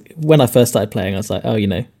when I first started playing, I was like,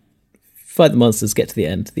 fight the monsters, get to the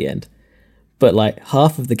end. But like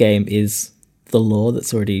half of the game is the lore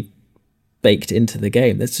that's already baked into the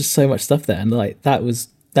game. There's just so much stuff there. And like, that was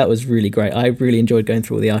really great. I really enjoyed going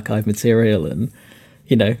through all the archive material and,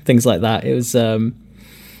 things like that. It was, a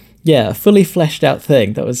fully fleshed out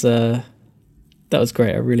thing. That was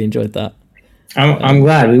great. I really enjoyed that. I'm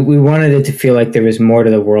glad. We wanted it to feel like there was more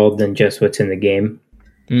to the world than just what's in the game.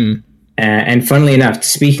 And funnily enough,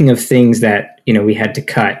 speaking of things that, we had to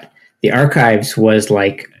cut, the archives was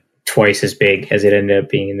like twice as big as it ended up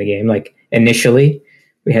being in the game. Like initially,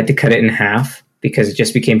 we had to cut it in half because it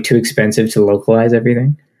just became too expensive to localize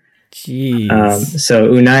everything. Jeez. So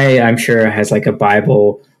Unai, I'm sure, has like a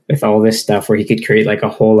Bible with all this stuff where he could create like a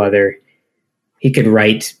whole other... He could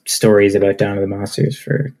write stories about Dawn of the Monsters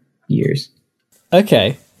for years.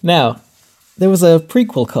 Okay, now, there was a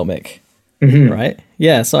prequel comic, right?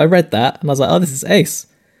 Yeah, so I read that, and I was like, oh, this is ace.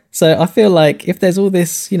 So I feel like if there's all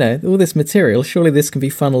this, all this material, surely this can be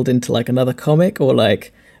funneled into like another comic, or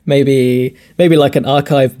like maybe like an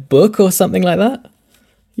archive book or something like that,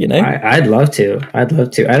 I'd love to. I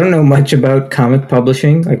don't know much about comic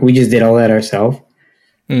publishing. Like, we just did all that ourselves.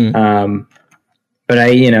 But but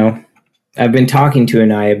I've been talking to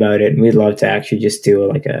Anai about it, and we'd love to actually just do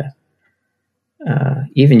like a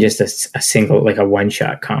even just a single, like a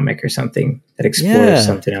one-shot comic or something that explores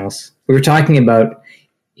something else. We were talking about,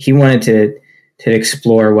 he wanted to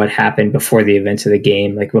explore what happened before the events of the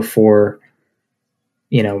game, like before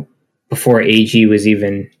AG was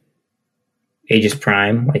even Aegis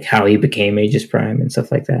Prime, like how he became Aegis Prime and stuff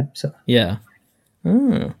like that. So yeah.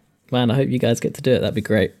 Oh, man, I hope you guys get to do it. That'd be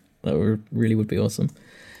great. That really would be awesome.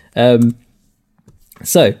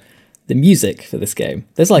 So the music for this game,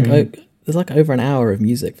 there's like over an hour of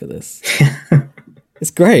music for this.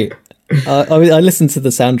 It's great. I listened to the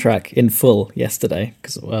soundtrack in full yesterday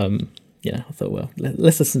because I thought, well,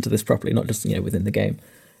 let's listen to this properly, not just within the game.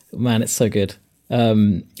 Man, it's so good.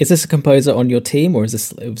 Is this a composer on your team, or was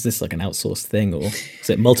this like an outsourced thing, or is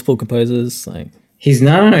it multiple composers? Like, he's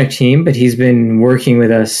not on our team, but he's been working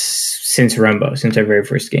with us since Rumbo, since our very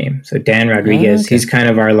first game. So Dan Rodriguez, he's kind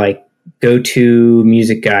of our like go-to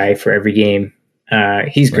music guy for every game.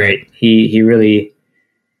 He's great. He's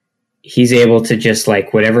able to just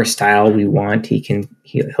like whatever style we want,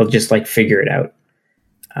 he'll just like figure it out.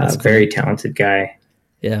 Cool. Very talented guy.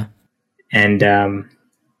 Yeah. And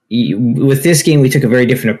with this game, we took a very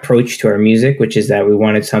different approach to our music, which is that we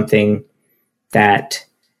wanted something that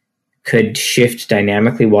could shift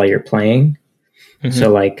dynamically while you're playing. Mm-hmm.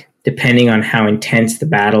 So like, depending on how intense the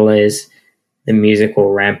battle is, the music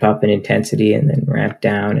will ramp up in intensity and then ramp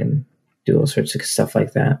down and do all sorts of stuff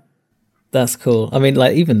like that. That's cool. I mean,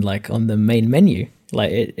 like even like on the main menu,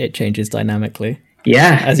 like it changes dynamically.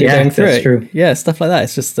 Yeah, as you're going through it. True. Yeah, stuff like that.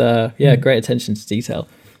 It's just great attention to detail.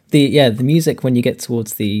 The music when you get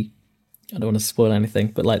towards I don't want to spoil anything,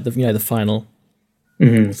 but like the final.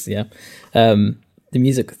 Mm-hmm. The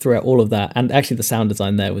music throughout all of that, and actually the sound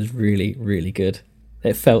design there was really, really good.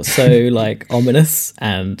 It felt so like ominous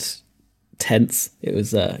and tense. It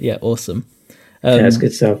was awesome. That's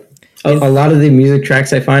good stuff. A lot of the music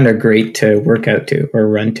tracks I find are great to work out to or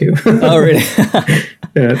run to. Oh, really?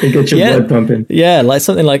 Yeah, they get your blood pumping. Yeah, like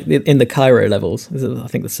something like in the Cairo levels. I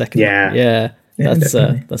think the second. Yeah. That's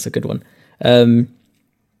a good one.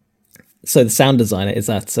 So the sound designer, is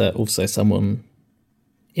that also someone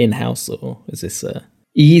in-house, or is this? So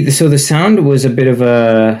the sound was a bit of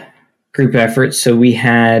a group effort. So we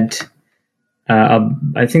had,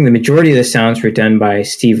 I think the majority of the sounds were done by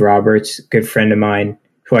Steve Roberts, a good friend of mine,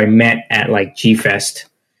 who I met at like G-Fest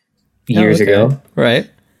years ago. Right.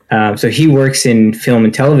 So he works in film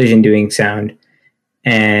and television doing sound.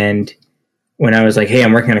 And when I was like, hey,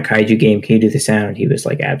 I'm working on a kaiju game, can you do the sound? He was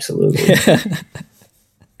like, absolutely.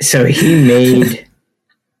 So he made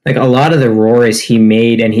like a lot of the roars he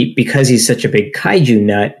made, and because he's such a big kaiju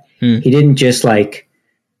nut, he didn't just like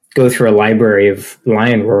go through a library of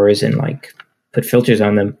lion roars and like put filters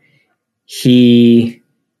on them. He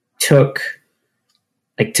took,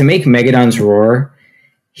 like, to make Megadon's roar,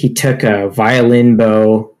 he took a violin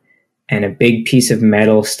bow and a big piece of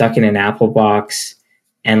metal, stuck in an apple box,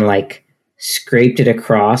 and like scraped it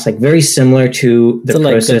across, like very similar to the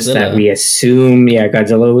process that we assume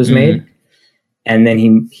Godzilla was made. And then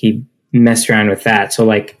he messed around with that. So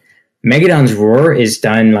like Megadon's roar is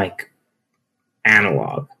done like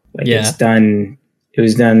analog. Like it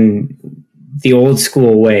was done the old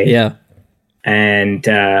school way. Yeah. And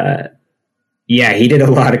he did a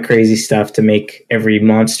lot of crazy stuff to make every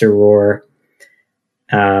monster roar.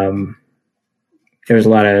 There was a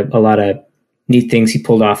lot of neat things he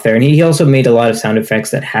pulled off there, and he also made a lot of sound effects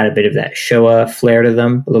that had a bit of that Showa flair to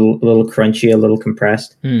them, a little crunchy, a little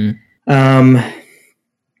compressed. And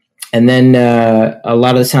then a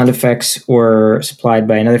lot of the sound effects were supplied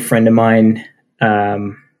by another friend of mine. I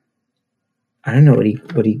don't know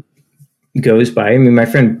what he goes by. I mean, my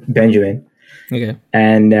friend Benjamin. Okay.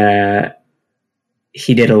 And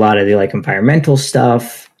he did a lot of the like environmental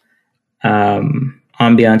stuff,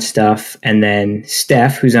 ambient stuff, and then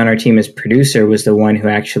Steph, who's on our team as producer, was the one who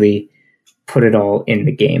actually put it all in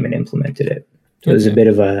the game and implemented it. So it was a bit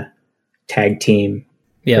of a tag team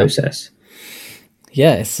process.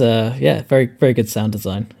 Yeah, it's very, very good sound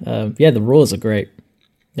design. The roars are great.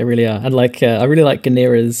 They really are. And like I really like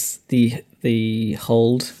Ganira's the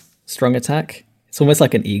hold strong attack. It's almost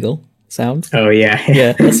like an eagle sound. Oh yeah.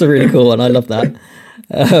 Yeah, that's a really cool one. I love that.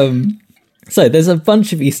 So there's a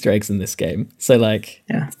bunch of Easter eggs in this game. So like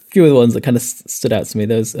a few of the ones that kind of stood out to me.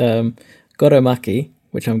 There's Goromaki,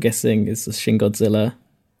 which I'm guessing is a Shin Godzilla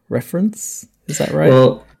reference. Is that right?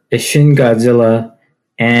 Well, it's Shin Godzilla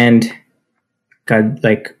and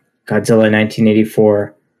Godzilla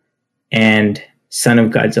 1984 and Son of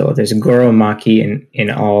Godzilla. There's a Goromaki in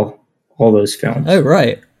all those films. Oh,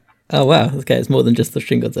 right. Oh wow, okay, it's more than just the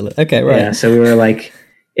Shin Godzilla. Okay, right. Yeah, so we were like,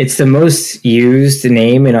 it's the most used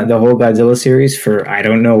name in the whole Godzilla series for I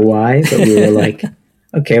don't know why, but we were like,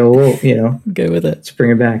 okay, well, go with it. Let's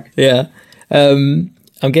bring it back. Yeah.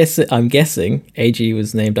 I'm guessing AG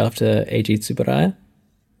was named after Eiji Tsuburaya.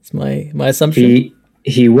 That's my assumption.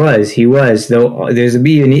 He was. Though there's a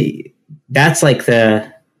B. That's like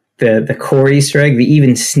the core Easter egg. The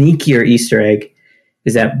even sneakier Easter egg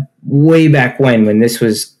is that way back when this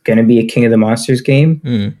was going to be a King of the Monsters game,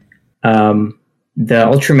 the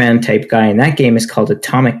Ultraman type guy in that game is called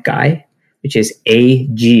Atomic Guy, which is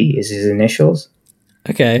AG is his initials.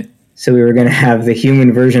 Okay. So we were going to have the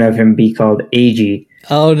human version of him be called AG.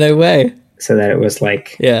 Oh, no way. So that it was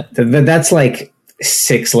like... Yeah. That's like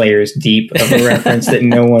 6 layers deep of a reference that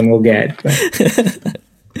no one will get.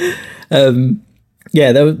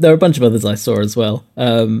 Yeah, there were a bunch of others I saw as well.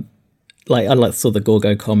 I saw the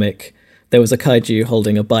Gorgo comic. There was a kaiju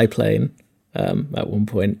holding a biplane at one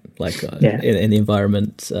point, in the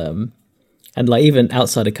environment. And like even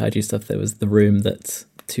outside of kaiju stuff, there was the room that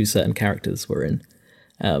 2 certain characters were in.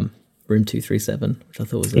 Room 237, which I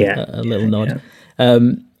thought was a little nod. Yeah.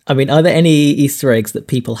 I mean, are there any Easter eggs that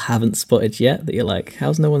people haven't spotted yet that you're like,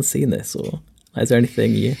 how's no one seen this? Or is there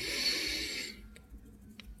anything you...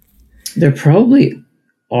 There probably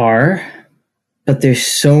are, but there's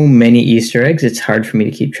so many Easter eggs, it's hard for me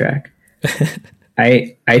to keep track.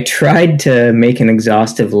 I tried to make an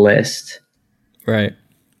exhaustive list. Right.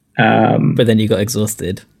 But then you got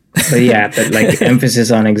exhausted. But like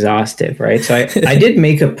emphasis on exhaustive, right? So I did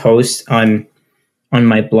make a post on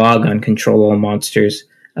my blog on Control All Monsters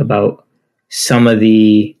about some of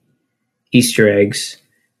the Easter eggs,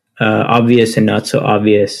 obvious and not so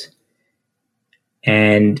obvious.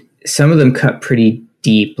 And some of them cut pretty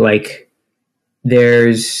deep. Like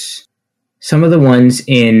there's some of the ones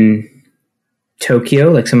in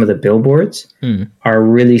Tokyo, like some of the billboards are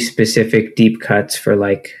really specific deep cuts for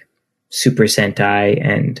like Super Sentai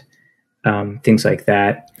and things like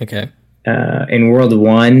that. Okay. In World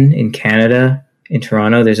 1 in Canada, in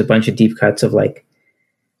Toronto, there's a bunch of deep cuts of like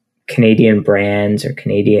Canadian brands or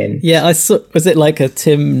Canadian... Yeah, I saw... Was it like a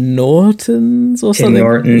Tim Norton's or something?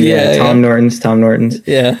 Tim Norton, Tom Norton's.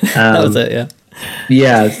 Yeah, that was it, yeah.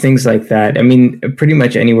 Yeah, things like that. I mean, pretty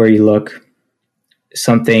much anywhere you look,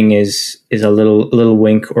 something is a little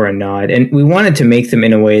wink or a nod. And we wanted to make them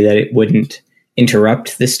in a way that it wouldn't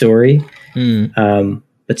interrupt the story,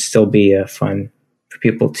 but still be fun for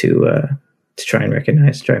people to try and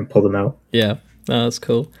recognize, try and pull them out. Yeah, that's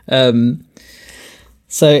cool.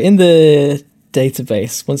 So in the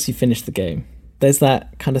database, once you finish the game, there's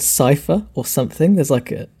that kind of cipher or something. There's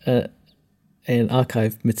like an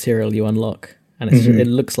archive material you unlock, and it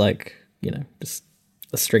looks like, just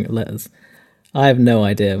a string of letters. I have no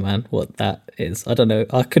idea, man, what that is. I don't know.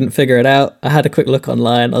 I couldn't figure it out. I had a quick look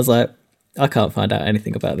online. I was like, I can't find out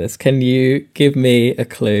anything about this. Can you give me a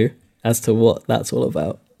clue as to what that's all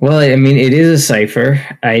about? Well, I mean, it is a cipher.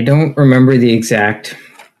 I don't remember the exact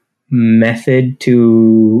method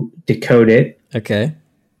to decode it. Okay.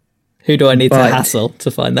 Who do I need to hassle to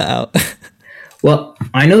find that out? Well,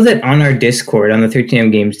 I know that on our Discord, on the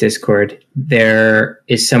 13M Games Discord, there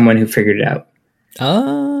is someone who figured it out.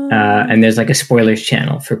 Oh. And there's like a spoilers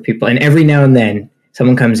channel for people. And every now and then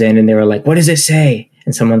someone comes in and they were like, what does it say?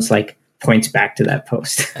 And someone's like, points back to that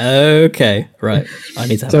post. Okay, right. I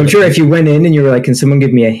need to have So I'm sure if you went in and you were like, can someone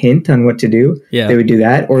give me a hint on what to do? Yeah. They would do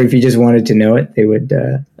that. Or if you just wanted to know it, they would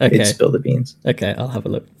they'd spill the beans. Okay, I'll have a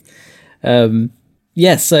look.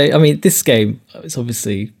 So, I mean, this game is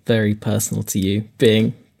obviously very personal to you,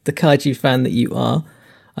 being the kaiju fan that you are.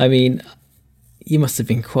 I mean, you must have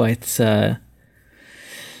been quite,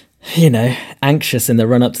 anxious in the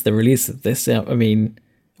run-up to the release of this. I mean,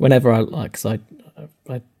 whenever I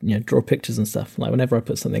draw pictures and stuff, like whenever I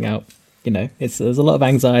put something out, there's a lot of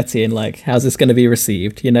anxiety in like, how's this going to be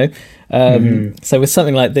received, So with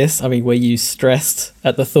something like this, I mean, were you stressed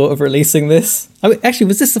at the thought of releasing this? I mean, actually,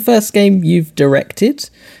 was this the first game you've directed,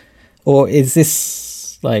 or is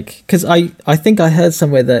this like, because I think I heard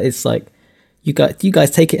somewhere that it's like you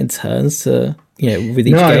guys take it in turns to with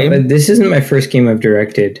each game? No, this isn't my first game I've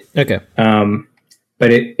directed. Okay.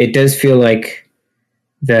 But it does feel like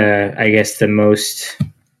the most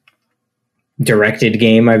directed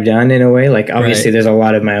game I've done in a way. Like obviously there's a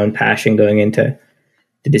lot of my own passion going into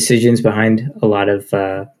the decisions behind a lot of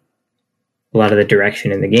the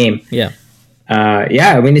direction in the game. Yeah.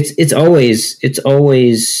 I mean, it's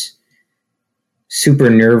always super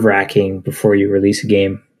nerve-wracking before you release a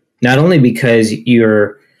game. Not only because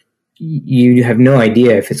you have no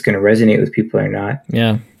idea if it's going to resonate with people or not.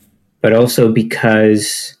 Yeah. But also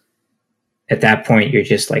because at that point, you're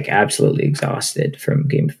just like absolutely exhausted from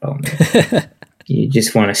game development. You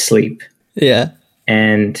just want to sleep. Yeah.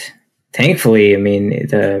 And thankfully, I mean,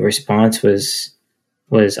 the response was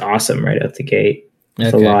awesome right out the gate.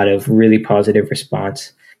 With a lot of really positive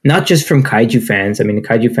response, not just from kaiju fans. I mean, the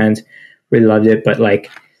kaiju fans really loved it, but like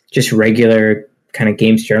just regular kind of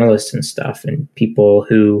games journalists and stuff, and people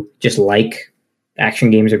who just like action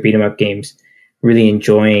games or beat 'em up games, really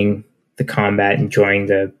enjoying the combat, enjoying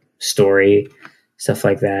the story, stuff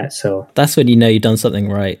like that. So that's when you know you've done something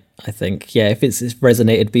right, I think. Yeah, if it's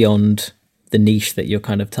resonated beyond the niche that you're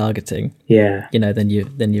kind of targeting, yeah, you know, then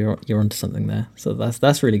you're onto something there. So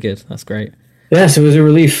that's really good. That's great. Yeah, so it was a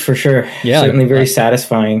relief for sure. Yeah, certainly very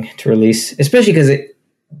satisfying to release, especially because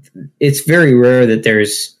it's very rare that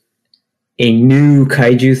there's a new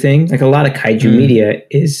kaiju thing. Like a lot of kaiju media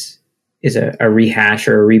is a rehash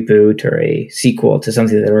or a reboot or a sequel to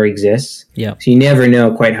something that already exists. Yeah. So you never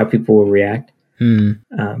know quite how people will react. Mm.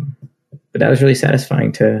 But that was really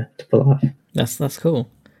satisfying to pull off. That's cool.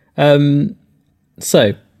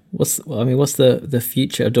 So what's the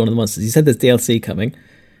future of Dawn of the Monsters? You said there's DLC coming.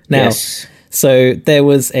 Now, yes. So there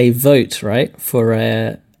was a vote, right, for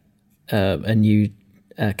a new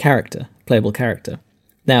character, playable character.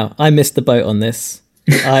 Now, I missed the boat on this.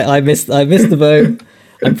 I missed the boat.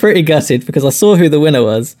 I'm pretty gutted because I saw who the winner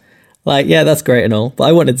was. Like, yeah, that's great and all, but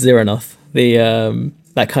I wanted Xeranoth, the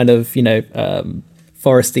that kind of, you know,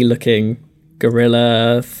 foresty looking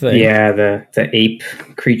gorilla thing. Yeah, the ape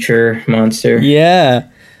creature monster. Yeah.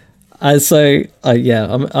 I'm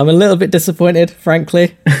a little bit disappointed,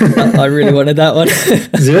 frankly. I really wanted that one.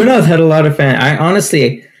 Xeranoth had a lot of fans. I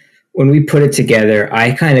honestly, when we put it together,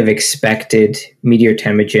 I kind of expected Meteor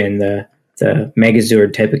Temujin, the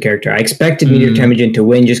Megazord type of character. I expected Meteor Temujin to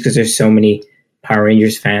win just because there's so many Power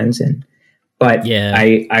Rangers fans, but yeah,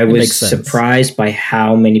 I was surprised by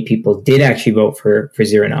how many people did actually vote for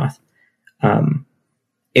Xeranoth.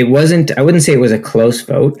 It wasn't, I wouldn't say it was a close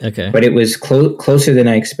vote, but it was closer than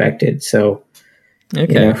I expected. So, you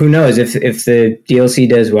know, who knows if the DLC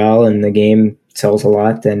does well and the game sells a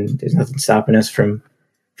lot, then there's nothing stopping us from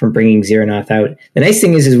bringing Xeranoth out. The nice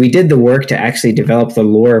thing is we did the work to actually develop the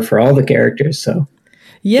lore for all the characters. So,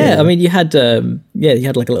 yeah. I mean, you had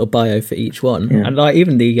like a little bio for each one, and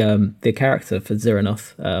even the character for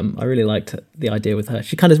Xeranoth. I really liked the idea with her.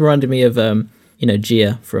 She kind of reminded me of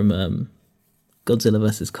Gia from Godzilla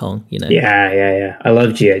vs. Kong, you know. Yeah. I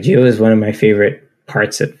love Gia. Gia was one of my favorite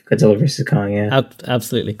parts of Godzilla vs. Kong, yeah.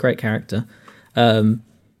 Absolutely. Great character.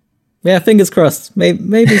 Yeah, fingers crossed.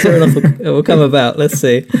 Maybe Xeranoth will come about. Let's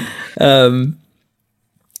see. So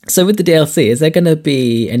with the DLC, is there going to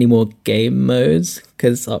be any more game modes?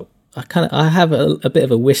 Because I have a bit of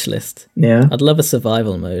a wish list. Yeah. I'd love a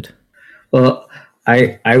survival mode. Well,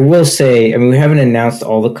 I will say, I mean, we haven't announced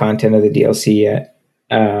all the content of the DLC yet.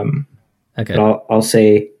 Okay. But I'll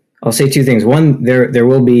say two things. One, there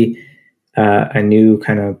will be a new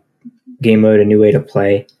kind of game mode, a new way to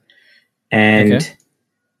play, and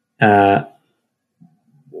so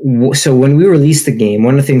when we released the game,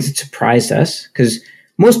 one of the things that surprised us, because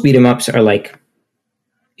most beat 'em ups are like,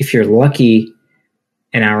 if you're lucky,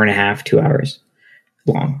 an hour and a half, 2 hours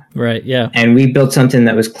long. Right. Yeah. And we built something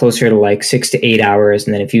that was closer to like 6 to 8 hours,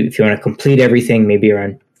 and then if you want to complete everything, maybe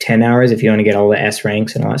around 10 hours if you want to get all the S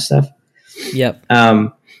ranks and all that stuff. Yep.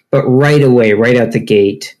 But right away, right out the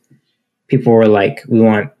gate, people were like, "We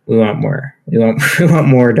want more. We want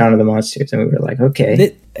more Dawn of the Monsters." And we were like,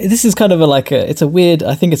 "Okay." This is kind of it's a weird.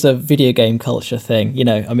 I think it's a video game culture thing. You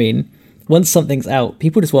know, I mean, once something's out,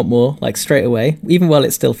 people just want more, like straight away, even while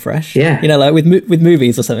it's still fresh. Yeah. You know, like with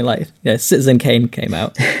movies or something, like, you know, Citizen Kane came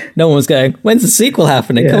out. No one was going, "When's the sequel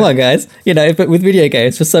happening? Come on, guys." You know, but with video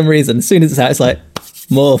games, for some reason, as soon as it's out, it's like,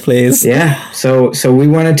 more, please. Yeah. So we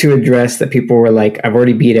wanted to address that. People were like, "I've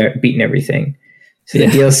already beaten everything." So the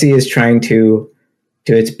DLC is trying to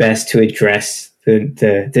do its best to address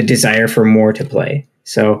the desire for more to play.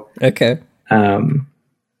 So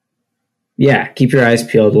keep your eyes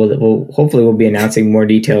peeled. We'll be announcing more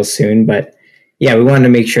details soon. But yeah, we wanted to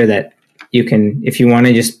make sure that you can, if you want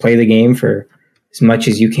to just play the game for as much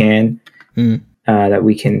as you can, that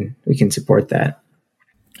we can support that.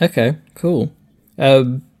 Okay, cool.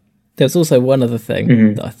 There's also one other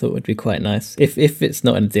thing that I thought would be quite nice. If it's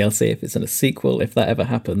not in a DLC, if it's in a sequel, if that ever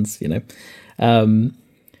happens, you know,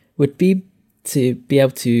 would be to be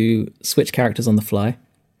able to switch characters on the fly,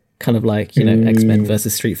 kind of like, you know, X-Men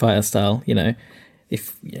versus Street Fighter style. You know,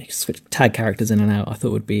 if you switch tag characters in and out, I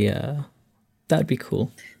thought would be that'd be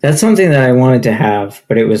cool. That's something that I wanted to have,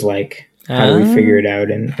 but it was like, how do we figure it out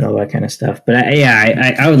and all that kind of stuff. But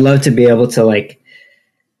I would love to be able to like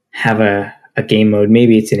have a a game mode.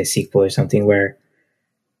 Maybe it's in a sequel or something where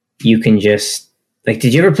you can just like.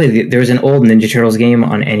 Did you ever play? There was an old Ninja Turtles game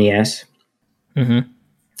on NES, and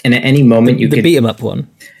at any moment you the could beat 'em up one.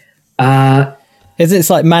 Is it's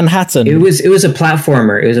like Manhattan? It was a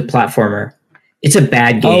platformer. It was a platformer. It's a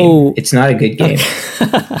bad game. Oh. It's not a good game.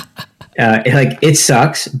 It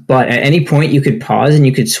sucks, but at any point you could pause and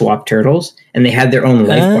you could swap turtles, and they had their own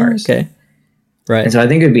life bars. Okay, right. And so I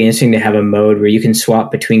think it would be interesting to have a mode where you can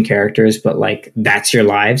swap between characters, but like that's your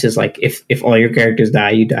lives. Is like if all your characters die,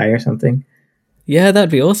 you die or something. Yeah, that'd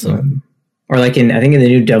be awesome. Or like I think in the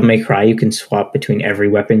new Devil May Cry, you can swap between every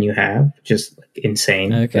weapon you have. Just like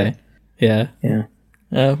insane. Okay. Yeah. Yeah.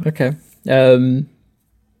 Oh, okay.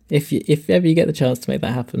 If ever you get the chance to make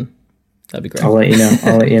that happen, that'd be great. I'll let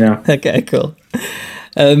you know. Okay, cool.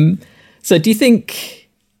 So do you think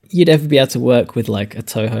you'd ever be able to work with like a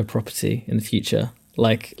Toho property in the future?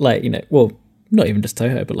 Like, well, not even just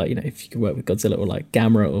Toho, but like, if you could work with Godzilla or like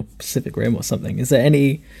Gamera or Pacific Rim or something,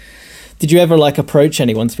 did you ever like approach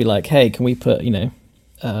anyone to be like, hey, can we put,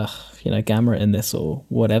 Gamera in this or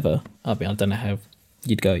whatever? I don't know how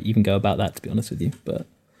you'd even go about that, to be honest with you, but.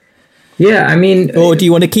 Yeah, I mean, or do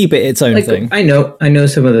you want to keep it its own thing? I know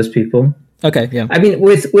some of those people. Okay, yeah. I mean,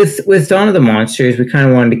 with Dawn of the Monsters, we kind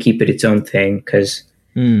of wanted to keep it its own thing because,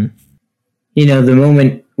 the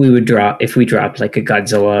moment if we dropped like a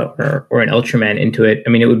Godzilla or an Ultraman into it,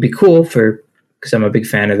 I mean, it would be cool because I'm a big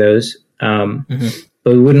fan of those.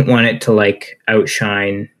 But we wouldn't want it to like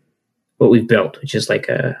outshine what we've built, which is like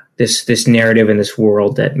this narrative in this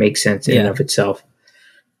world that makes sense in and of itself.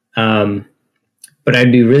 But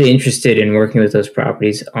I'd be really interested in working with those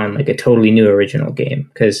properties on like a totally new original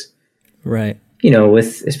game because, right,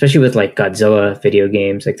 especially with like Godzilla video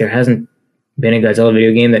games, like there hasn't been a Godzilla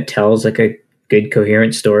video game that tells like a good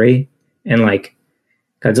coherent story, and like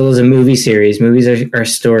Godzilla's a movie series. Movies are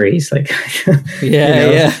stories. Like,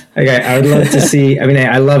 yeah. Like I would love to see. I mean,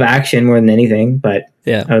 I love action more than anything, but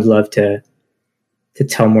yeah, I would love to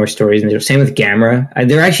tell more stories. And same with Gamera.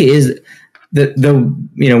 There actually is. The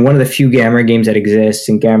one of the few Gamera games that exists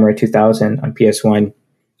in Gamera 2000 on PS1,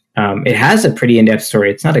 it has a pretty in-depth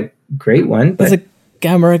story. It's not a great one, but there's a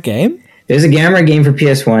Gamera game. There's a Gamera game for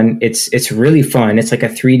PS1. It's really fun. It's like a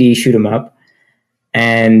 3D shoot 'em up,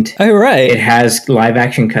 and it has live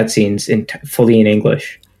action cutscenes fully in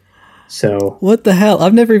English. So what the hell?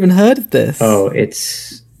 I've never even heard of this. Oh,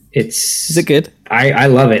 it's is it good? I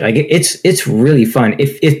love it. Like it's really fun.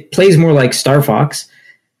 It plays more like Star Fox.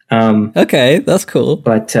 Okay, that's cool.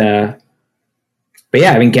 But yeah,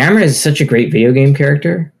 I mean, Gamera is such a great video game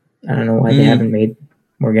character. I don't know why they haven't made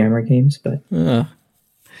more Gamera games, but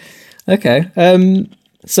okay.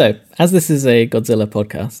 So as this is a Godzilla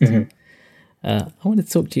podcast, I wanted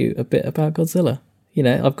to talk to you a bit about Godzilla.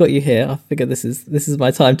 I've got you here. I figured this is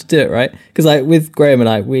my time to do it, right? Because with Graham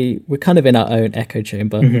and we're kind of in our own echo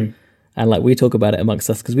chamber. And like we talk about it amongst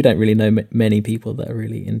us because we don't really know many people that are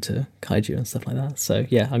really into kaiju and stuff like that. So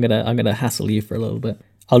yeah, I'm gonna hassle you for a little bit.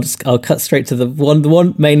 I'll cut straight to the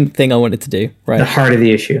one main thing I wanted to do. Right, the heart of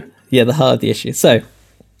the issue. Yeah, the heart of the issue. So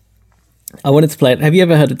I wanted to play it. Have you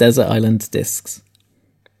ever heard of Desert Island Discs?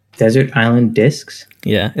 Desert Island Discs?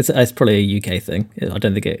 Yeah, it's probably a UK thing. I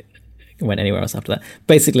don't think it went anywhere else after that.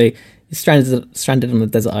 Basically, you're stranded on a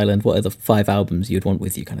desert island. What are the 5 albums you'd want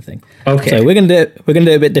with you, kind of thing? Okay. So we're gonna do it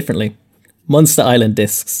a bit differently. Monster Island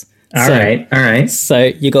Discs. All right. So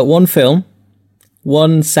you got one film,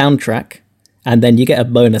 one soundtrack, and then you get a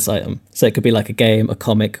bonus item. So it could be like a game, a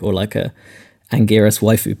comic, or like a Anguirus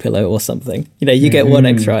waifu pillow or something. You get one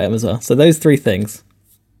extra item as well. So those 3 things.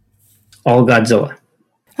 All Godzilla.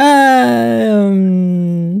 No,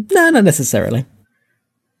 not necessarily.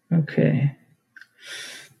 Okay.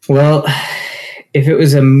 Well, if it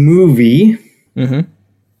was a movie,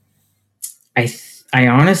 I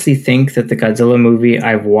honestly think that the Godzilla movie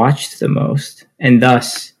I've watched the most, and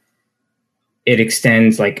thus it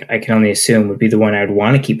extends, like I can only assume would be the one I would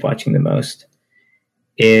want to keep watching the most,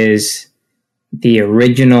 is the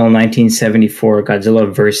original 1974 Godzilla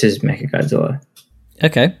versus Mechagodzilla.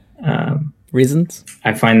 Okay. Reasons?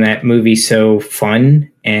 I find that movie so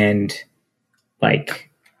fun and like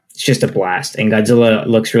it's just a blast. And Godzilla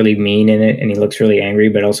looks really mean in it, and he looks really angry,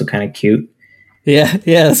 but also kind of cute. Yeah,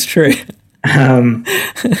 that's true. So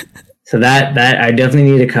that I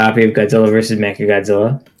definitely need a copy of Godzilla versus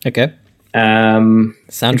Mechagodzilla. Okay.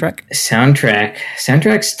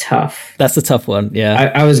 Soundtrack's tough. That's a tough one.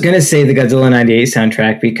 Yeah. I was gonna say the Godzilla '98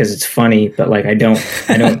 soundtrack because it's funny, but like I don't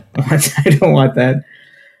want that.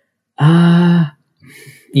 A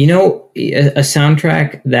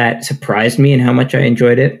soundtrack that surprised me and how much I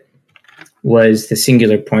enjoyed it was the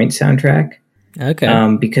Singular Point soundtrack.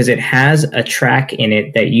 Okay. Because it has a track in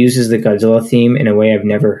it that uses the Godzilla theme in a way I've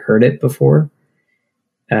never heard it before.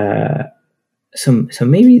 So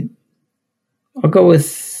maybe I'll go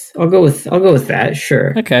with that.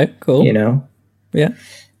 Sure. Okay. Cool. You know. Yeah.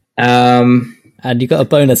 And you got a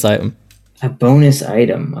bonus item. A bonus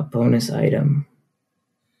item.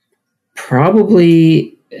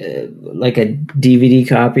 Probably like a DVD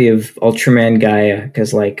copy of Ultraman Gaia,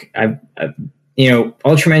 because like I've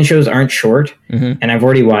Ultraman shows aren't short, and I've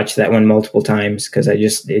already watched that one multiple times because I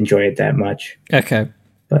just enjoy it that much. Okay.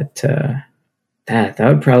 But that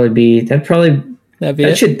would probably be that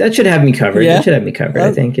should have me covered. Yeah? That should have me covered.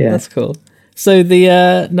 I think. Yeah. That's cool. So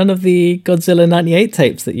the none of the Godzilla 98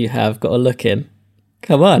 tapes that you have got a look in.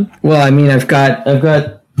 Come on. Well, I mean, I've got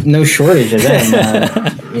no shortage of them.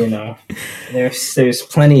 There's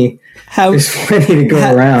plenty. There's plenty to go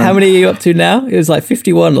around. How many are you up to now? It was like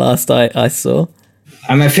 51 last I saw.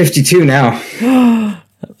 I'm at 52 now.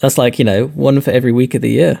 That's like, one for every week of the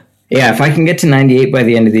year. Yeah, if I can get to 98 by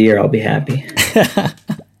the end of the year, I'll be happy.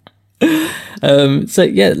 So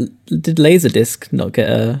yeah, did Laserdisc not get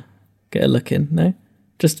a look in? No,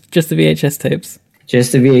 just the VHS tapes.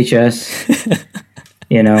 Just the VHS.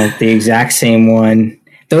 The exact same one.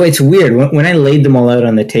 Though it's weird when I laid them all out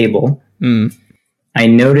on the table. I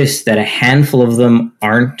noticed that a handful of them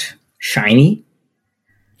aren't shiny.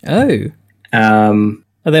 Oh. Are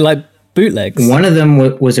they like bootlegs? One of them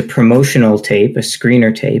was a promotional tape, a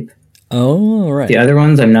screener tape. Oh, right. The other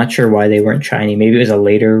ones, I'm not sure why they weren't shiny. Maybe it was a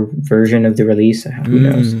later version of the release. Who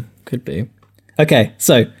knows? Could be. Okay,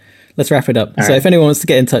 so let's wrap it up. All so right. if anyone wants to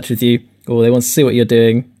get in touch with you or they want to see what you're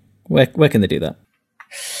doing, where can they do that?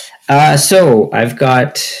 So I've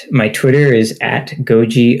got my Twitter is at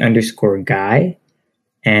Goji_guy.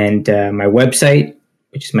 And my website,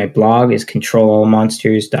 which is my blog, is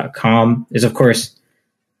controlallmonsters.com. There's, of course,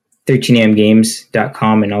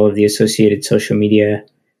 13amgames.com and all of the associated social media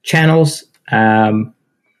channels. I've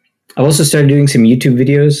also started doing some YouTube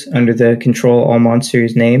videos under the Control All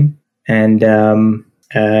Monsters name. And I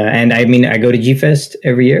mean, I go to G-Fest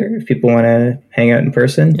every year. If people want to hang out in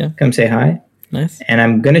person, come say hi. Nice. And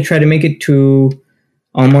I'm going to try to make it to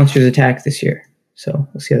All Monsters Attack this year. So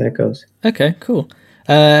we'll see how that goes. Okay, cool.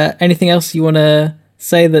 Anything else you want to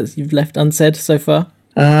say that you've left unsaid so far?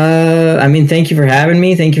 I mean, thank you for having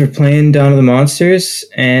me. Thank you for playing Dawn of the Monsters.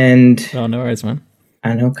 And oh, no worries, man.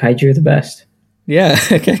 I know Kaiju are the best. Yeah,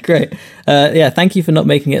 okay, great. Thank you for not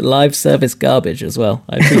making it live service garbage as well.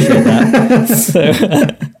 I appreciate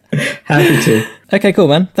that. Happy to. Okay, cool,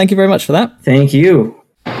 man. Thank you very much for that. Thank you.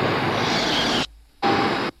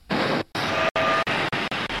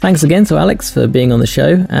 Thanks again to Alex for being on the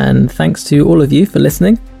show, and thanks to all of you for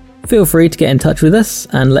listening. Feel free to get in touch with us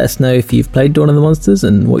and let us know if you've played Dawn of the Monsters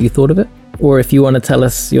and what you thought of it. Or if you want to tell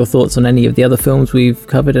us your thoughts on any of the other films we've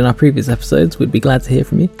covered in our previous episodes, we'd be glad to hear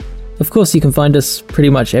from you. Of course, you can find us pretty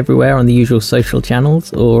much everywhere on the usual social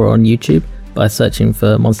channels or on YouTube by searching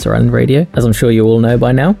for Monster Island Radio, as I'm sure you all know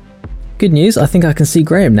by now. Good news, I think I can see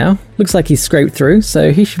Graham now. Looks like he's scraped through,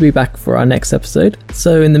 so he should be back for our next episode.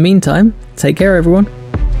 So in the meantime, take care everyone.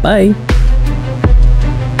 Bye!